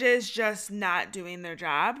 Judges just not doing their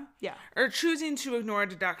job. Yeah. Or choosing to ignore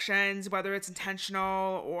deductions, whether it's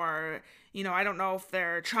intentional or, I don't know if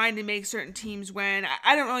they're trying to make certain teams win.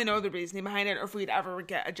 I don't really know the reasoning behind it or if we'd ever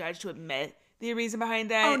get a judge to admit the reason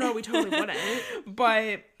behind it. Oh, no, we totally wouldn't.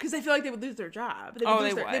 But because I feel like they would lose their job. They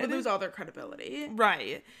would lose all their credibility.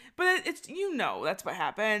 Right. But it's, that's what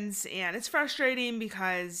happens. And it's frustrating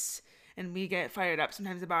because, and we get fired up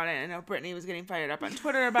sometimes about it. I know Brittany was getting fired up on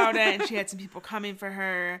Twitter about it, and she had some people coming for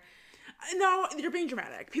her. No, you're being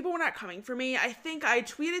dramatic. People were not coming for me. I think I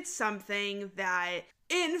tweeted something that,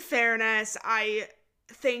 in fairness, I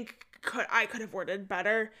think I could have worded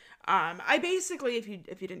better. I basically, if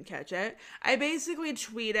you didn't catch it, I basically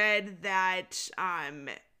tweeted that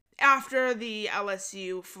after the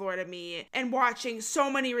LSU Florida meet and watching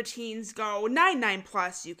so many routines go 9-9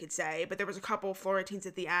 plus, you could say, but there was a couple floor routines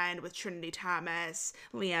at the end with Trinity Thomas,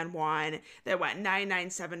 Leanne Wan, that went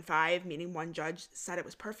 9-9-7-5, meaning one judge said it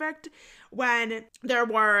was perfect, when there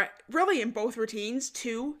were really in both routines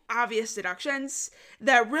 2 obvious deductions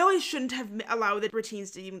that really shouldn't have allowed the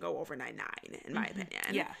routines to even go over 9-9, in my opinion.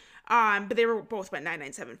 Yeah. But they were both went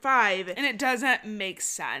 9-9-7-5. And it doesn't make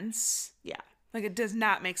sense. Yeah. Like, it does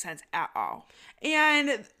not make sense at all.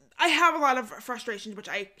 And I have a lot of frustrations, which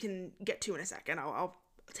I can get to in a second. I'll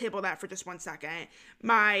table that for just 1 second.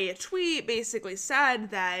 My tweet basically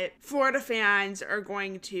said that Florida fans are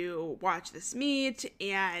going to watch this meet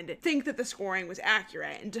and think that the scoring was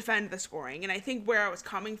accurate and defend the scoring. And I think where I was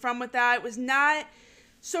coming from with that was not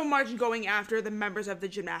so much going after the members of the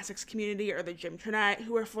gymnastics community or the Gymtranet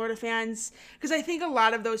who are Florida fans, because I think a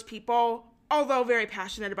lot of those people, although very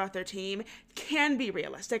passionate about their team, can be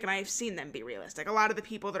realistic, and I've seen them be realistic. A lot of the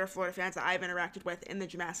people that are Florida fans that I've interacted with in the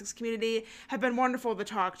gymnastics community have been wonderful to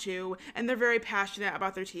talk to, and they're very passionate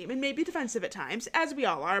about their team, and maybe defensive at times, as we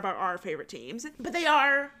all are about our favorite teams, but they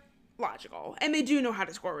are logical, and they do know how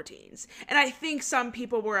to score routines. And I think some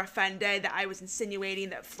people were offended that I was insinuating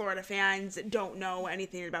that Florida fans don't know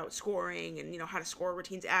anything about scoring and, how to score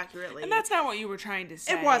routines accurately. And that's not what you were trying to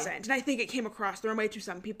say. It wasn't. And I think it came across the wrong way to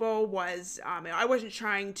some people was, I wasn't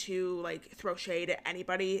trying to, throw shade at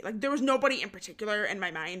anybody. There was nobody in particular in my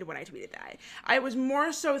mind when I tweeted that. I was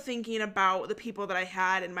more so thinking about the people that I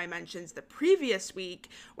had in my mentions the previous week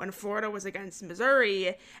when Florida was against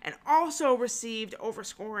Missouri and also received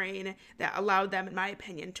overscoring that allowed them, in my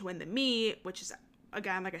opinion, to win the meet, which is,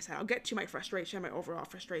 again, like I said, I'll get to my overall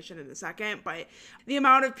frustration in a second, but the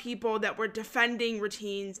amount of people that were defending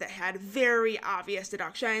routines that had very obvious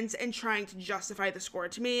deductions and trying to justify the score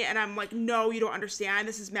to me, and I'm like, no, you don't understand,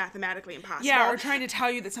 this is mathematically impossible. Yeah, or trying to tell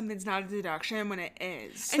you that something's not a deduction when it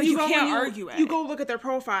is. And you can't argue it. You go look at their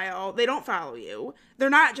profile, they don't follow you. They're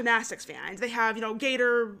not gymnastics fans. They have,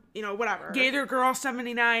 Gator, whatever. Gator Girl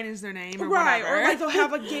 79 is their name, or right, whatever. Or they'll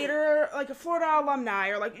have Gator, a Florida alumni,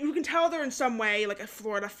 or you can tell they're in some way a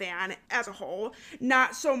Florida fan as a whole,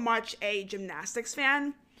 not so much a gymnastics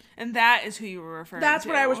fan. And that is who you were referring to. That's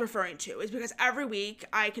what I was referring to, is because every week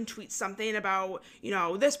I can tweet something about,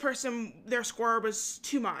 this person, their score was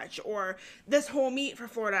too much, or this whole meet for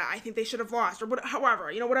Florida, I think they should have lost, or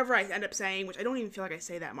however, whatever I end up saying, which I don't even feel like I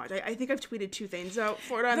say that much. I think I've tweeted 2 things about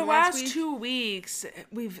Florida in the last week. 2 weeks,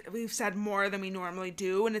 we've said more than we normally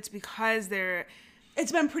do, and it's because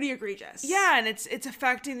it's been pretty egregious. Yeah, and it's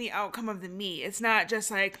affecting the outcome of the meet. It's not just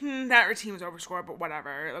that routine was overscored, but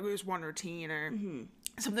whatever. It was one routine or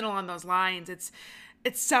something along those lines. It's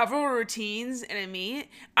several routines in a meet.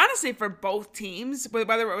 Honestly, for both teams,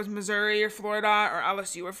 whether it was Missouri or Florida or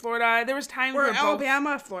LSU or Florida, there was times where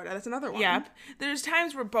Alabama, Florida. That's another one. Yep. There's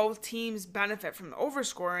times where both teams benefit from the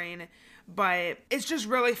overscoring, but it's just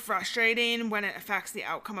really frustrating when it affects the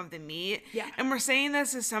outcome of the meet. Yeah. And we're saying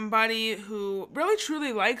this as somebody who really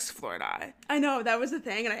truly likes Florida. I know, that was the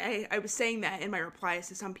thing, and I was saying that in my replies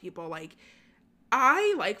to some people,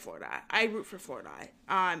 I like Florida. I root for Florida.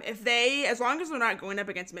 As long as they're not going up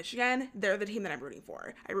against Michigan, they're the team that I'm rooting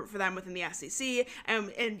for. I root for them within the SEC. And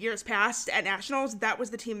in years past at Nationals, that was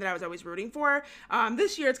the team that I was always rooting for.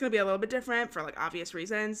 This year it's going to be a little bit different for obvious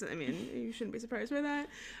reasons. I mean, you shouldn't be surprised by that.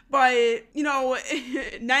 But,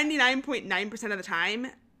 99.9% of the time,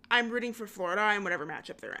 I'm rooting for Florida in whatever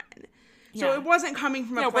matchup they're in. So it wasn't coming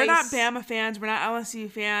from a place... we're not Bama fans. We're not LSU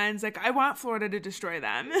fans. I want Florida to destroy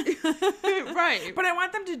them. Right. But I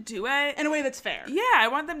want them to do it in a way that's fair. Yeah, I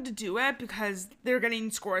want them to do it because they're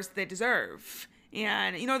getting scores that they deserve.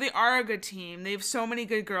 And, they are a good team. They have so many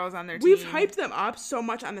good girls on their team. We've hyped them up so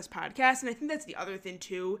much on this podcast, and I think that's the other thing,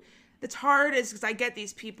 too. That's hard is because I get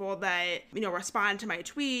these people that, respond to my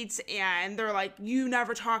tweets and they're like, you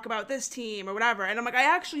never talk about this team or whatever. And I'm like, I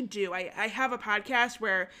actually do. I have a podcast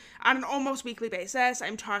where on an almost weekly basis,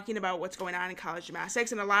 I'm talking about what's going on in college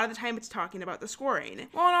gymnastics. And a lot of the time it's talking about the scoring.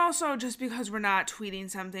 Well, and also just because we're not tweeting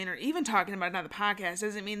something or even talking about it on the podcast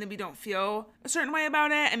doesn't mean that we don't feel a certain way about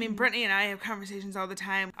it. I mean, Brittany and I have conversations all the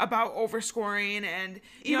time about overscoring and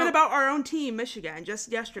even about our own team, Michigan.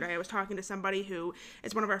 Just yesterday, I was talking to somebody who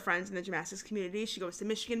is one of our friends in the gymnastics community. She goes to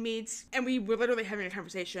Michigan meets, and we were literally having a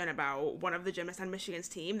conversation about one of the gymnasts on Michigan's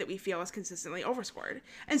team that we feel is consistently overscored.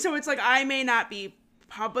 And so it's I may not be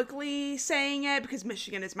publicly saying it because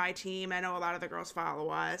Michigan is my team. I know a lot of the girls follow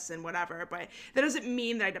us and whatever, but that doesn't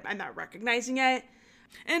mean that I'm not recognizing it.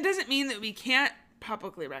 And it doesn't mean that we can't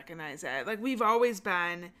publicly recognize it. We've always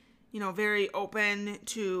been very open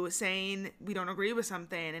to saying we don't agree with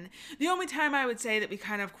something. And the only time I would say that we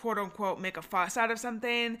kind of quote unquote make a fuss out of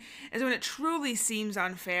something is when it truly seems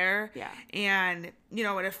unfair. Yeah. And,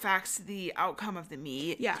 it affects the outcome of the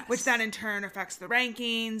meet. Yes. Which then in turn affects the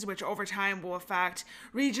rankings, which over time will affect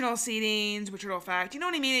regional seedings, which will affect, you know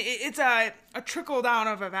what I mean? It's a trickle down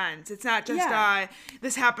of events. It's not just,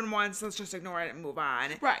 this happened once, let's just ignore it and move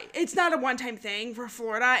on. Right. It's not a one-time thing for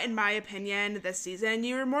Florida, in my opinion, this season.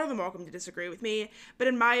 You're more than welcome to disagree with me, but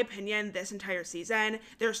in my opinion, this entire season,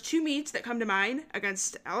 there's 2 meets that come to mind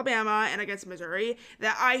against Alabama and against Missouri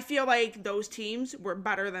that I feel like those teams were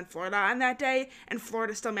better than Florida on that day, and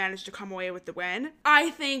Florida still managed to come away with the win.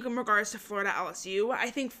 I think in regards to Florida LSU, I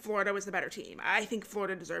think Florida was the better team. I think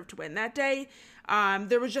Florida deserved to win that day.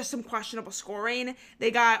 There was just some questionable scoring.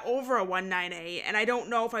 They got over a 198, and I don't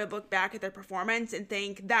know if I look back at their performance and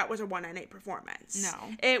think that was a 198 performance. No.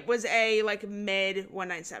 It was a, like, mid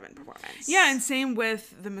 197 performance. Yeah, and same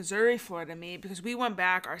with the Missouri-Florida meet, because we went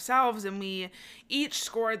back ourselves and we each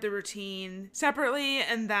scored the routine separately,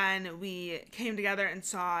 and then we came together and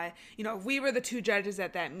saw, you know, if we were the 2 judges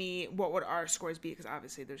at that meet, what would our scores be? Because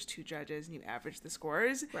obviously there's 2 judges and you average the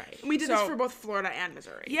scores. Right. And we did this for both Florida and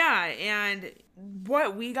Missouri. Yeah, and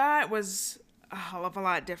what we got was a hell of a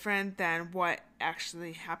lot different than what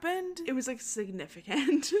actually happened. It was, like,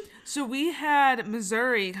 significant. So we had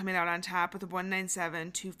Missouri coming out on top with a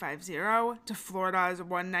 197.250 to Florida's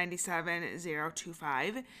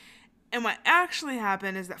 197.025. And what actually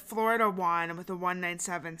happened is that Florida won with a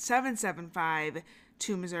 197.775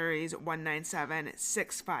 to Missouri's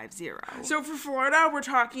 197.650. So for Florida,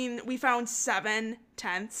 we found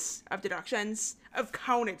 7/10 of deductions of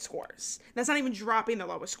counted scores. That's not even dropping the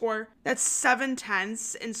lowest score. That's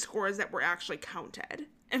 7/10 in scores that were actually counted.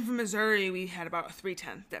 And for Missouri, we had about a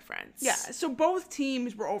 3/10 difference. Yeah, so both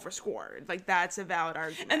teams were overscored. Like, that's a valid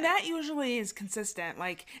argument. And that usually is consistent.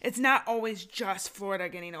 Like, it's not always just Florida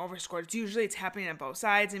getting overscored. It's happening on both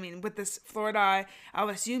sides. I mean, with this Florida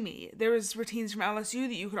LSU meet, there was routines from LSU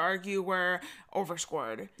that you could argue were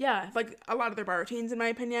overscored. Yeah, like, a lot of their bar routines, in my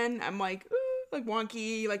opinion, I'm like, ooh, like,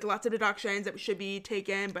 wonky, like, lots of deductions that should be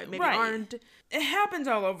taken, but maybe aren't. It happens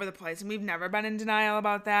all over the place, and we've never been in denial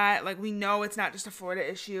about that. Like, we know it's not just a Florida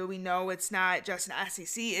issue. We know it's not just an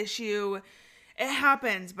SEC issue. It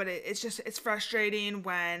happens, but it's frustrating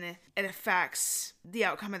when it affects the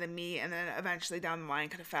outcome of the meet, and then eventually down the line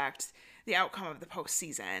could affect the outcome of the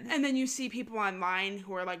postseason. And then you see people online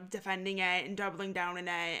who are, like, defending it and doubling down on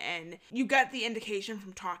it, and you get the indication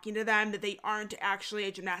from talking to them that they aren't actually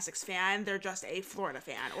a gymnastics fan. They're just a Florida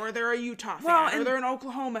fan, or they're a Utah fan, or they're an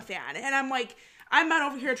Oklahoma fan. And I'm like, I'm not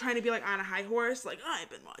over here trying to be, like, on a high horse, like, I've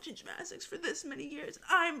been watching gymnastics for this many years, and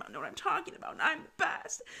I know what I'm talking about, and I'm the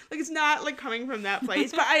best. Like, it's not, like, coming from that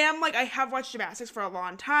place, but I am, like, I have watched gymnastics for a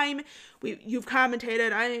long time. You've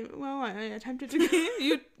commentated. I attempted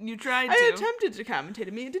to. You tried to. I attempted to commentate.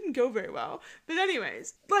 I mean, it didn't go very well. But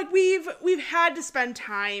anyways, like, we've had to spend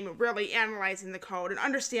time really analyzing the code and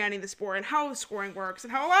understanding the sport and how the scoring works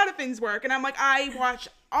and how a lot of things work. And I'm like, I watch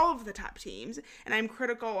all of the top teams, and I'm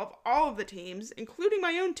critical of all of the teams, including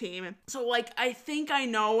my own team. So, like, I think I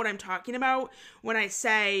know what I'm talking about when I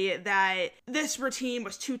say that this routine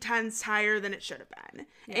was 2/10 higher than it should have been.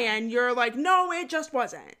 Yeah. And you're like, no, it just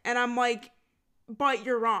wasn't. And I'm like, but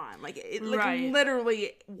you're wrong. Like, it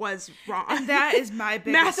literally was wrong. And that is my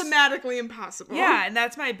biggest... mathematically impossible. Yeah, and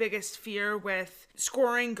that's my biggest fear with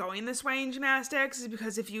scoring going this way in gymnastics, is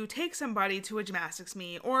because if you take somebody to a gymnastics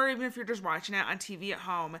meet, or even if you're just watching it on TV at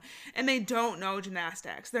home, and they don't know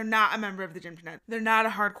gymnastics, they're not a member of the gym, they're not a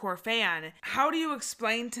hardcore fan, how do you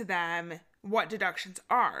explain to them what deductions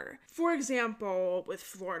are? For example, with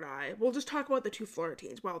Florida, we'll just talk about the 2 Florida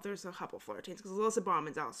teams. Well, there's a couple Florida teams because Alyssa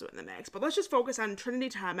Bauman's also in the mix, but let's just focus on Trinity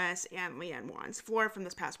Thomas and Leanne Wan's Florida from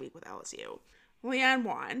this past week with LSU. Leanne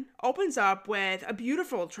Wan opens up with a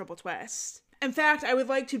beautiful triple twist. In fact, I would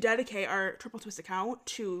like to dedicate our triple twist account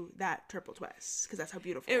to that triple twist, because that's how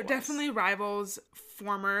beautiful it was. It definitely rivals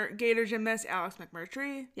former Gator gymnast Alex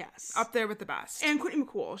McMurtry. Yes. Up there with the best. And Courtney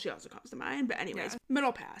McCool, she also comes to mind. But anyways,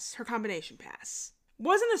 middle pass, her combination pass.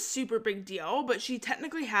 Wasn't a super big deal, but she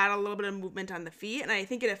technically had a little bit of movement on the feet, and I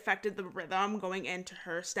think it affected the rhythm going into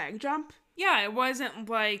her stag jump. Yeah, it wasn't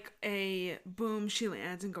like a boom, she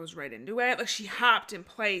lands and goes right into it. Like, she hopped in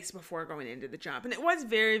place before going into the jump. And it was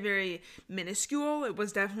very, very minuscule. It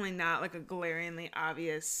was definitely not like a glaringly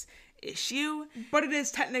obvious issue. But it is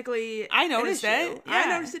technically I noticed it. Yeah. I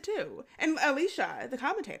noticed it too. And Alicia, the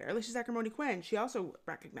commentator, Alicia Zaccarmoni Quinn, she also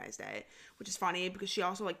recognized it, which is funny because she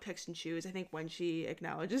also, like, picks and chooses, I think, when she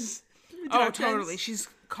acknowledges. Oh, totally. She's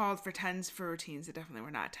called for 10s for routines that definitely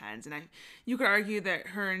were not 10s. And you could argue that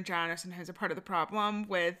her and John are sometimes a part of the problem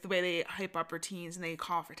with the way they hype up routines and they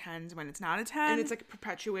call for 10s when it's not a 10. And it's, like,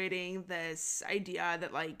 perpetuating this idea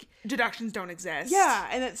that, like, deductions don't exist. Yeah,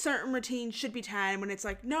 and that certain routines should be 10 when it's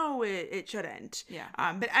like, no, it shouldn't. Yeah.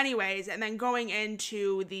 But anyways, and then going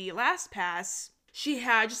into the last pass, She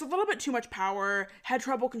had just a little bit too much power, had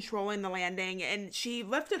trouble controlling the landing, and she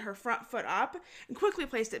lifted her front foot up and quickly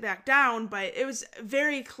placed it back down, but it was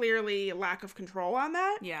very clearly lack of control on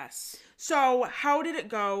that. Yes. So how did it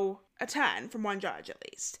go a 10 from one judge at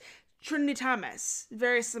least? Trinity Thomas,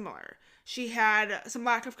 very similar. She had some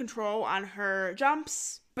lack of control on her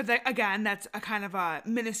jumps. But again, that's a kind of a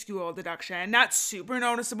minuscule deduction. Not super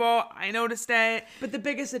noticeable. I noticed it. But the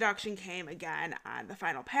biggest deduction came again on the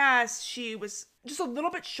final pass. She was just a little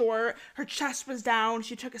bit short. Her chest was down.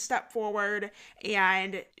 She took a step forward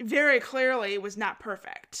and very clearly was not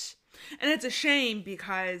perfect. And it's a shame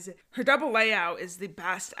because her double layout is the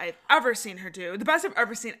best I've ever seen her do. The best I've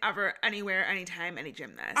ever seen ever, anywhere, anytime, any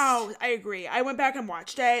gymnast. Oh, I agree. I went back and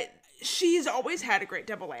watched it. She's always had a great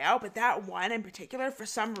double layout, but that one in particular, for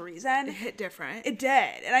some reason, it hit different. It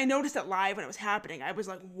did. And I noticed it live when it was happening. I was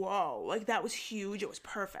like, whoa, like that was huge. It was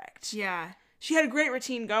perfect. Yeah. She had a great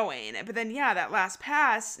routine going, but then, yeah, that last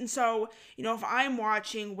pass. And so, you know, if I'm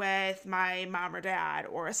watching with my mom or dad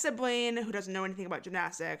or a sibling who doesn't know anything about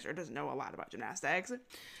gymnastics or doesn't know a lot about gymnastics,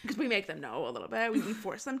 because we make them know a little bit, we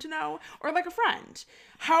force them to know, or like a friend,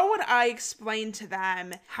 how would I explain to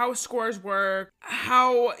them how scores work,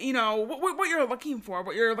 how, you know, what you're looking for,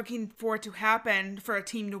 what you're looking for to happen for a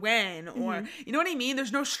team to win, or, you know what I mean?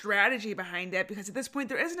 There's no strategy behind it because at this point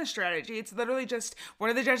there isn't a strategy. It's literally just,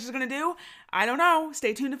 what are the judges going to do? I don't know.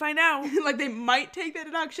 Stay tuned to find out. Like, they might take the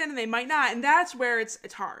deduction and they might not. And that's where it's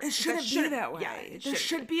hard. It shouldn't be that way. Yeah, there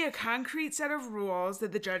should be a concrete set of rules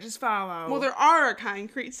that the judges follow. Well, there are a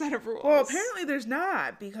concrete set of rules. Well, apparently there's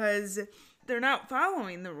not because they're not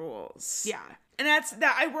following the rules. Yeah. And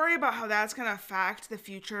I worry about how that's going to affect the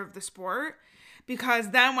future of the sport. Because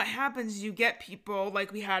then what happens, you get people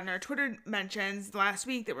like we had in our Twitter mentions last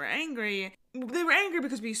week that were angry. They were angry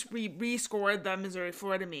because we rescored the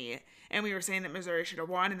Missouri-Florida meet. And we were saying that Missouri should have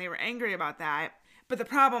won, and they were angry about that. But the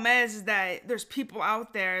problem is that there's people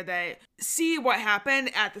out there that see what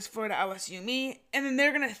happened at this Florida LSU meet, and then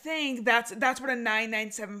they're going to think that's what a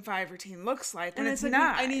 9975 routine looks like, when it's like,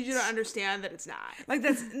 not. I need you to understand that it's not. Like,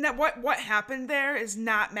 that's not, what happened there is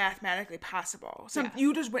not mathematically possible. So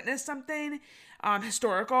you just witnessed something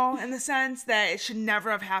historical in the sense that it should never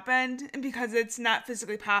have happened, and because it's not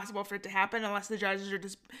physically possible for it to happen unless the judges are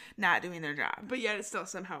just not doing their job. But yet it still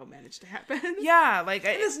somehow managed to happen. Yeah, like...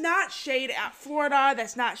 And it's not shade at Florida.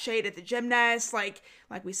 That's not shade at the gymnasts. Like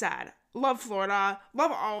we said, love Florida.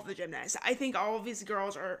 Love all of the gymnasts. I think all of these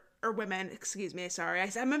girls are... Or women, excuse me, sorry.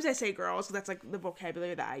 Sometimes I say girls, because that's like the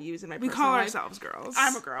vocabulary that I use in my personal life. We call ourselves girls.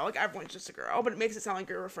 I'm a girl, like everyone's just a girl, but it makes it sound like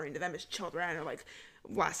you're referring to them as children or like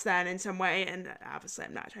less than in some way, and obviously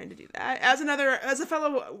I'm not trying to do that. As a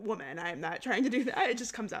fellow woman, I am not trying to do that. It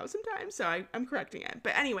just comes out sometimes, so I'm correcting it.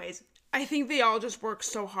 But anyways, I think they all just work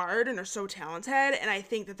so hard and are so talented, and I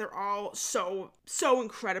think that they're all so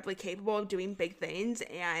incredibly capable of doing big things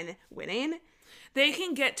and winning. They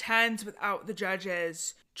can get 10s without the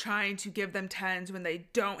judges trying to give them 10s when they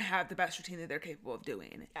don't have the best routine that they're capable of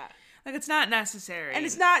doing. Yeah. Like, it's not necessary. And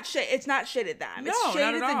it's not shade at them. No, it's shade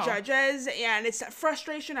not at at all. the judges, and it's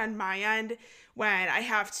frustration on my end when I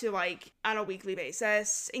have to, like, on a weekly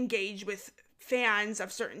basis, engage with fans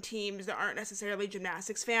of certain teams that aren't necessarily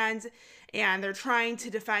gymnastics fans, and they're trying to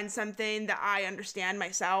defend something that I understand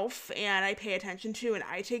myself and I pay attention to and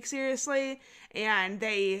I take seriously, and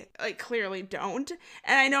they like clearly don't.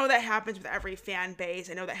 And I know that happens with every fan base.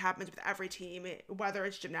 I know that happens with every team, whether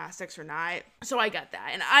it's gymnastics or not. So I get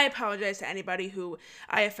that, and I apologize to anybody who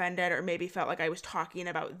I offended or maybe felt like I was talking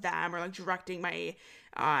about them or like directing my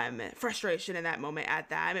frustration in that moment at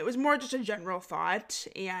them. It was more just a general thought,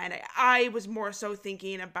 and I was more so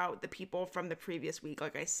thinking about the people from the previous week,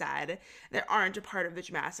 like I said, that aren't a part of the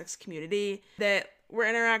gymnastics community that were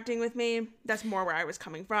interacting with me. That's more where I was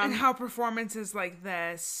coming from. And how performances like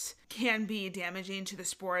this can be damaging to the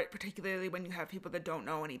sport, particularly when you have people that don't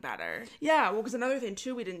know any better. Yeah, well, because another thing,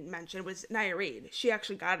 too, we didn't mention was Nia Reed. She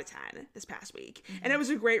actually got a 10 this past week, and it was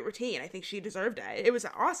a great routine. I think she deserved it. It was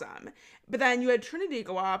awesome. But then you had Trinity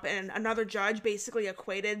go up, and another judge basically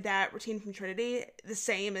equated that routine from Trinity the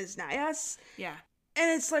same as Nia's. Yeah. And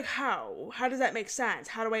it's like, how? How does that make sense?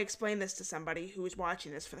 How do I explain this to somebody who is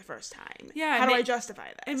watching this for the first time? Yeah. How do I justify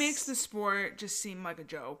this? It makes the sport just seem like a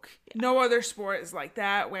joke. Yeah. No other sport is like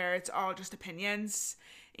that, where it's all just opinions.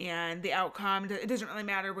 And the outcome, it doesn't really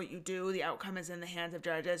matter what you do. The outcome is in the hands of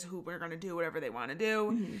judges who are going to do whatever they want to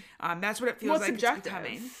do. That's what it feels like subjective. It's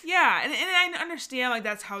becoming. Yeah, and I understand, like,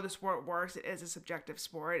 that's how the sport works. It is a subjective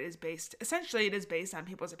sport. It is based on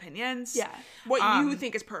people's opinions. Yeah. What you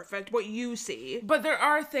think is perfect, what you see. But there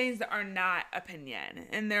are things that are not opinion.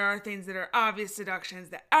 And there are things that are obvious deductions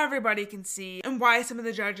that everybody can see. And why some of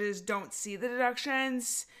the judges don't see the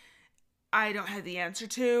deductions, I don't have the answer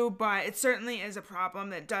to, but it certainly is a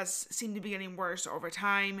problem that does seem to be getting worse over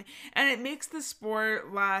time. And it makes the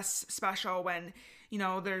sport less special when, you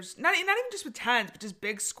know, there's not even just with tens, but just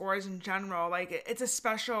big scores in general. Like, it's a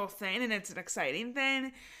special thing and it's an exciting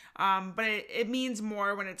thing. But it means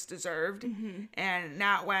more when it's deserved and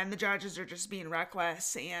not when the judges are just being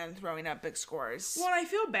reckless and throwing up big scores. Well, I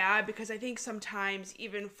feel bad because I think sometimes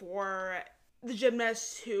even for the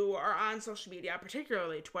gymnasts who are on social media,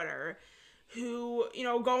 particularly Twitter, who, you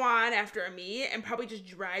know, go on after a meet and probably just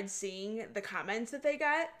dread seeing the comments that they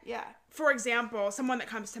get. Yeah. For example, someone that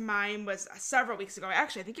comes to mind was several weeks ago.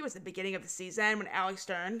 Actually, I think it was the beginning of the season when Alex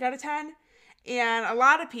Stern got a 10. And a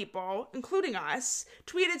lot of people, including us,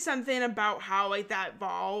 tweeted something about how, like, that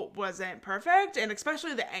vault wasn't perfect. And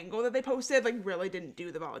especially the angle that they posted, like, really didn't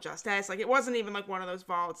do the vault justice. Like, it wasn't even, like, one of those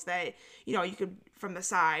vaults that, you know, you could, from the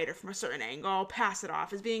side or from a certain angle, pass it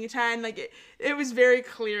off as being a 10. Like, it was very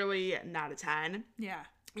clearly not a 10. Yeah.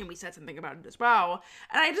 And we said something about it as well.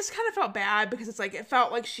 And I just kind of felt bad because it's like, it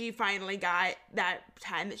felt like she finally got that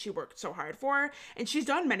 10 that she worked so hard for. And she's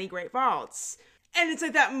done many great vaults. And it's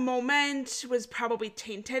like that moment was probably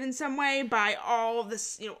tainted in some way by all of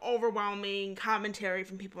this, you know, overwhelming commentary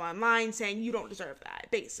from people online saying you don't deserve that,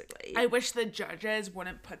 basically. I wish the judges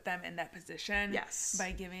wouldn't put them in that position. Yes.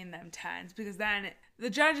 By giving them 10s, because then the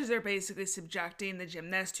judges are basically subjecting the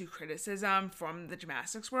gymnast to criticism from the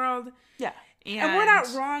gymnastics world. Yeah. And we're not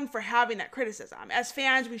wrong for having that criticism. As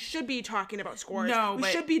fans, we should be talking about scores. No, we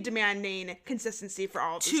should be demanding consistency for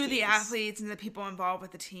all of these to teams. the athletes and the people involved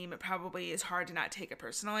with the team. It probably is hard to not take it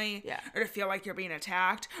personally. Yeah. Or to feel like you're being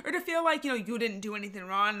attacked. Or to feel like, you know, you didn't do anything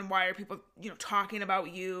wrong and why are people, you know, talking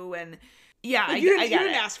about you and... Yeah, like you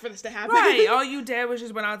didn't ask for this to happen. Right. All you did was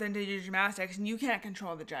just went out there and did your gymnastics, and you can't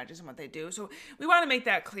control the judges and what they do. So we want to make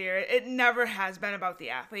that clear. It never has been about the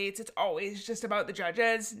athletes. It's always just about the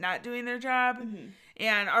judges not doing their job.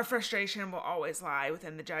 And our frustration will always lie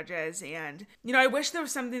within the judges. And, you know, I wish there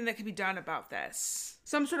was something that could be done about this.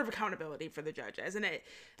 Some sort of accountability for the judges. And it,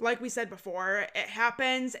 like we said before, it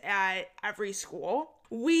happens at every school.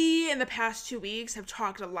 We, in the past 2 weeks, have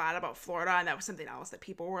talked a lot about Florida, and that was something else that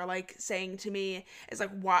people were, like, saying to me, is, like,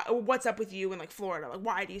 what's up with you in, like, Florida? Like,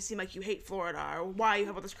 why do you seem like you hate Florida? Or why you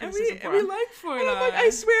have all this criticism for we like Florida. And I'm like, I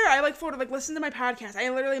swear, I like Florida. Like, listen to my podcast. I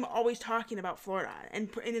literally am always talking about Florida and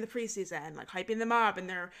in the preseason, like, hyping them up, and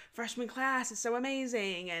their freshman class is so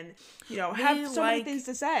amazing, and, you know, have so many things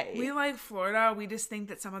to say. We like Florida. We just think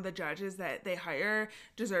that some of the judges that they hire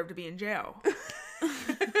deserve to be in jail.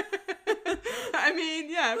 I mean,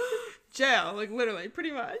 yeah, jail, like literally, pretty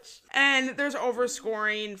much. And there's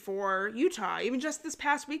overscoring for Utah, even just this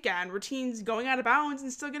past weekend, routines going out of bounds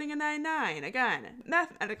and still getting a 9-9. Again,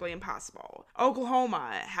 mathematically impossible.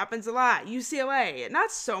 Oklahoma, happens a lot. UCLA,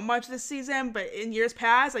 not so much this season, but in years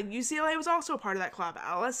past, like UCLA was also a part of that club.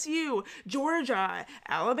 LSU, Georgia,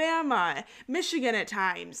 Alabama, Michigan at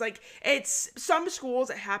times. Like, it's some schools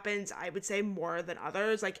it happens, I would say, more than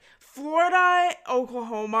others. Like, Florida,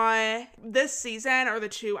 Oklahoma, this season are the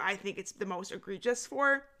two I think it's the most egregious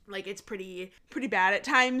for. Like, it's pretty bad at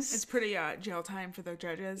times. It's pretty jail time for the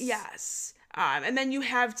judges. Yes. And then you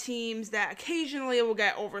have teams that occasionally will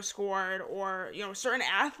get overscored, or, you know, certain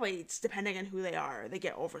athletes, depending on who they are, they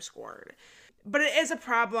get overscored. But it is a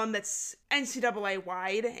problem that's NCAA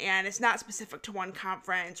wide, and it's not specific to one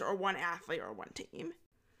conference or one athlete or one team.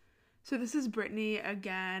 So this is Brittany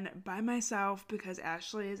again by myself because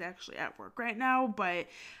Ashley is actually at work right now, but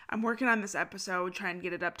I'm working on this episode, trying to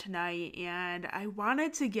get it up tonight, and I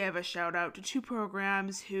wanted to give a shout out to two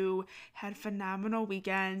programs who had phenomenal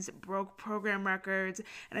weekends, broke program records,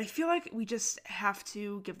 and I feel like we just have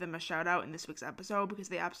to give them a shout out in this week's episode because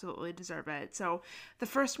they absolutely deserve it. So the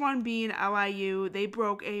first one being LIU, they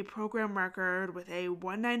broke a program record with a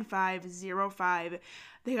 195.05.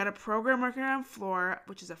 They got a program record on floor,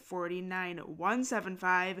 which is a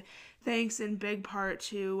 49.175, thanks in big part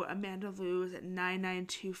to Amanda Liu's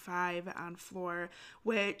 9.925 on floor,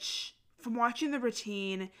 which, from watching the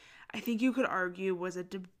routine, I think you could argue was a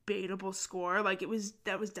debatable score. Like,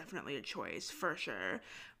 that was definitely a choice, for sure.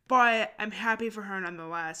 But I'm happy for her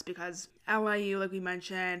nonetheless because LIU, like we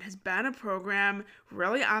mentioned, has been a program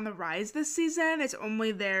really on the rise this season. It's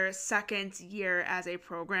only their second year as a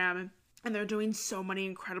program. and they're doing so many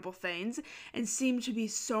incredible things and seem to be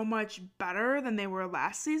so much better than they were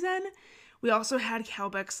last season. We also had Cal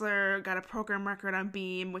Bixler got a program record on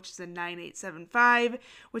beam, which is a 9.875,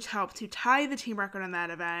 which helped to tie the team record on that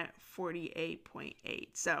event, 48.8.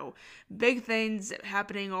 So big things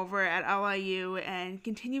happening over at LIU and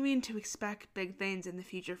continuing to expect big things in the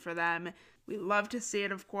future for them. We love to see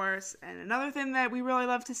it, of course. And another thing that we really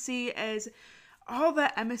love to see is all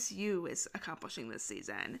that MSU is accomplishing this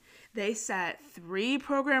season. They set 3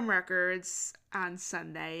 program records on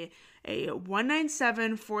Sunday, a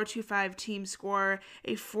 197.425 team score,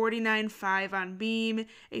 a 49.5 on beam,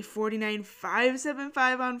 a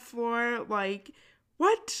 49.575 on floor. Like,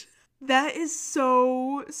 what? That is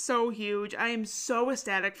so huge. I am so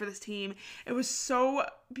ecstatic for this team. It was so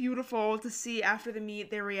beautiful to see after the meet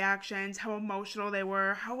their reactions, how emotional they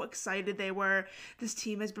were, how excited they were. This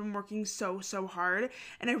team has been working so hard,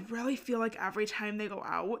 and I really feel like every time they go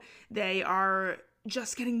out, they are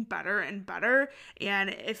just getting better and better. And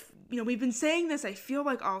if, we've been saying this, I feel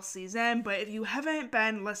like all season, but if you haven't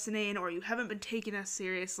been listening or you haven't been taking us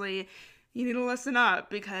seriously, you need to listen up,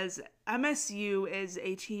 because MSU is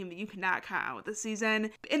a team that you cannot count out this season.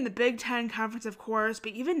 In the Big Ten Conference, of course,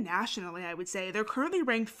 but even nationally, I would say. They're currently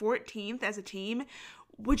ranked 14th as a team,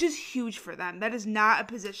 which is huge for them. That is not a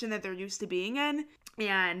position that they're used to being in.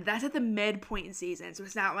 And that's at the midpoint in season. So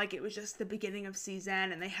it's not like it was just the beginning of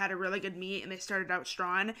season and they had a really good meet and they started out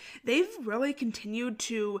strong. They've really continued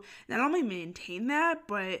to not only maintain that,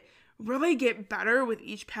 but really get better with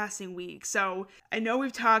each passing week. So I know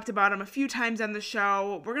we've talked about them a few times on the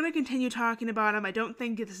show. We're going to continue talking about them. I don't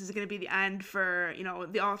think this is going to be the end for,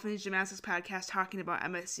 the All Things Gymnastics podcast talking about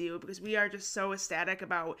MSU, because we are just so ecstatic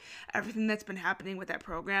about everything that's been happening with that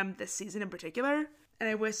program this season in particular. And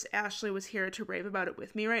I wish Ashley was here to rave about it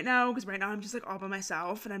with me right now, because right now I'm just all by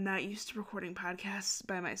myself and I'm not used to recording podcasts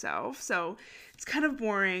by myself. So it's kind of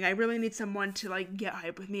boring. I really need someone to get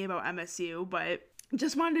hype with me about MSU, but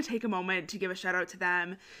just wanted to take a moment to give a shout out to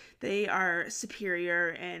them. They are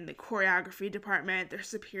superior in the choreography department. They're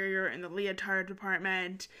superior in the leotard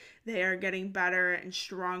department. They are getting better and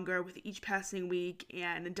stronger with each passing week,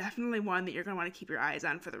 and definitely one that you're going to want to keep your eyes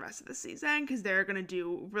on for the rest of the season, because they're going to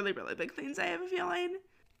do really big things, I have a feeling.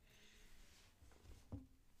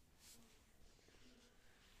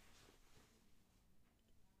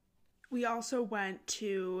 We also went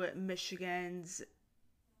to Michigan's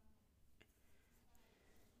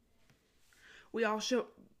We also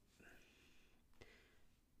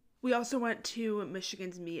went to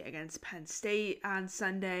Michigan's meet against Penn State on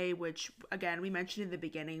Sunday, which, again, we mentioned in the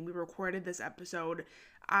beginning. We recorded this episode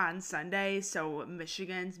on Sunday, so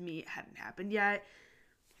Michigan's meet hadn't happened yet.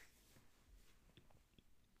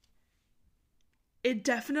 It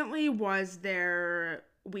definitely was their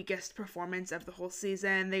weakest performance of the whole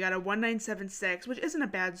season. They got a 1.976, which isn't a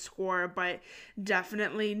bad score, but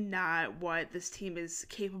definitely not what this team is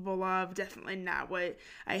capable of. Definitely not what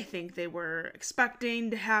I think they were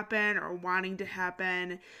expecting to happen or wanting to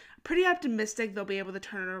happen. Pretty optimistic they'll be able to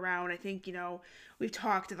turn it around. I think, we've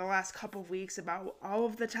talked in the last couple of weeks about all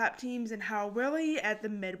of the top teams and how really at the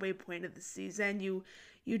midway point of the season, you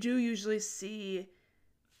do usually see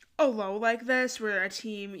a low like this where a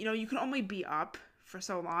team, you can only be up for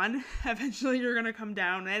so long. Eventually you're going to come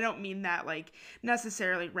down. And I don't mean that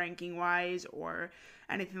necessarily ranking wise or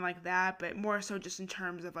anything like that, but more so just in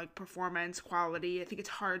terms of performance quality. I think it's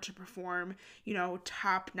hard to perform,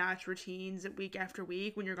 top-notch routines week after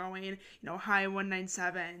week when you're going, high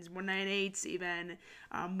 197s, 198s even,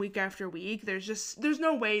 week after week. There's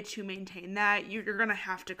no way to maintain that. You're going to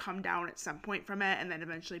have to come down at some point from it and then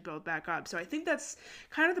eventually build back up. So I think that's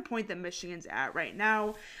kind of the point that Michigan's at right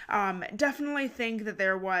now. Definitely think that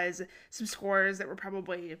there was some scores that were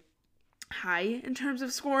probably high in terms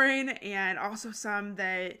of scoring, and also some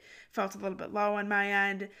that felt a little bit low on my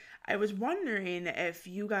end. I was wondering if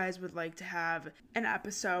you guys would like to have an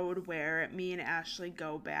episode where me and Ashley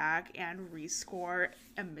go back and rescore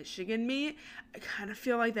a Michigan meet. I kind of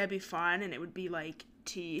feel like that'd be fun, and it would be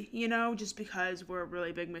tea, just because we're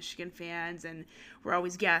really big Michigan fans and we're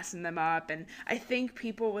always gassing them up, and I think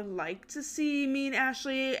people would like to see me and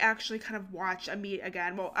Ashley actually kind of watch a meet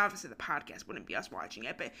again. Well, obviously the podcast wouldn't be us watching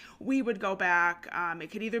it, but we would go back.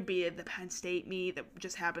 It could either be the Penn State meet that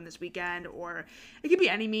just happened this weekend, or it could be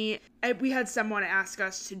any meet. We had someone ask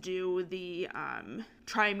us to do the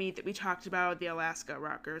tri-meet that we talked about, the Alaska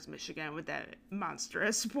Rutgers Michigan, with that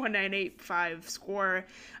monstrous 1.985 score.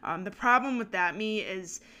 The problem with that meet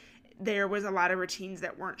is there was a lot of routines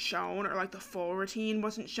that weren't shown, or the full routine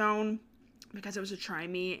wasn't shown. because it was a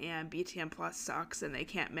try-me, and BTN Plus sucks, and they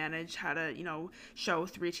can't manage how to, show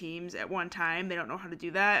 3 teams at one time. They don't know how to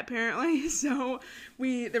do that, apparently. So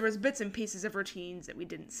there was bits and pieces of routines that we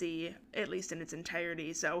didn't see, at least in its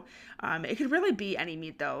entirety. So it could really be any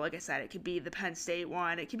meet, though. Like I said, it could be the Penn State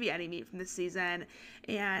one. It could be any meet from this season.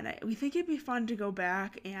 And we think it'd be fun to go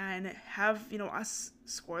back and have, us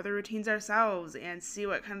score the routines ourselves and see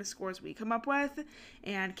what kind of scores we come up with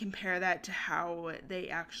and compare that to how they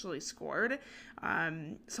actually scored.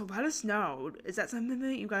 So let us know. Is that something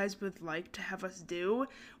that you guys would like to have us do?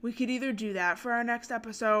 We could either do that for our next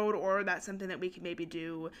episode, or that's something that we could maybe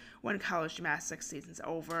do when college gymnastics season's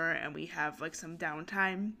over and we have like some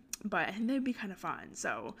downtime. But I think that'd be kind of fun.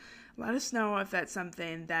 So let us know if that's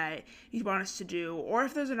something that you want us to do, or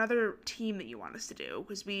if there's another team that you want us to do.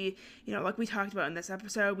 Because we, like we talked about in this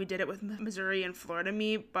episode, we did it with Missouri and Florida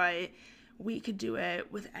meet, but we could do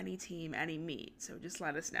it with any team, any meet. So just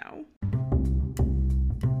let us know.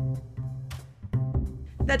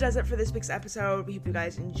 That does it for this week's episode. We hope you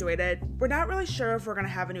guys enjoyed it. We're not really sure if we're going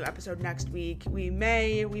to have a new episode next week. We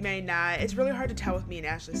may not. It's really hard to tell with me and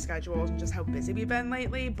Ashley's schedules and just how busy we've been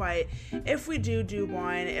lately, but if we do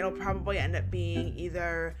one, it'll probably end up being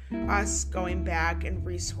either us going back and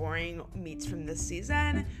rescoring meets from this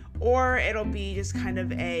season, or it'll be just kind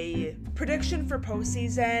of a prediction for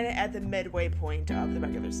postseason at the midway point of the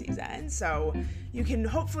regular season. So you can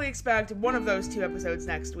hopefully expect one of those 2 episodes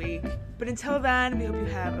next week. But until then, we hope you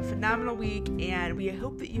have a phenomenal week, and we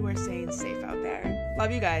hope that you are staying safe out there.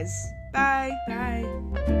 Love you guys. Bye.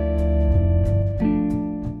 Bye.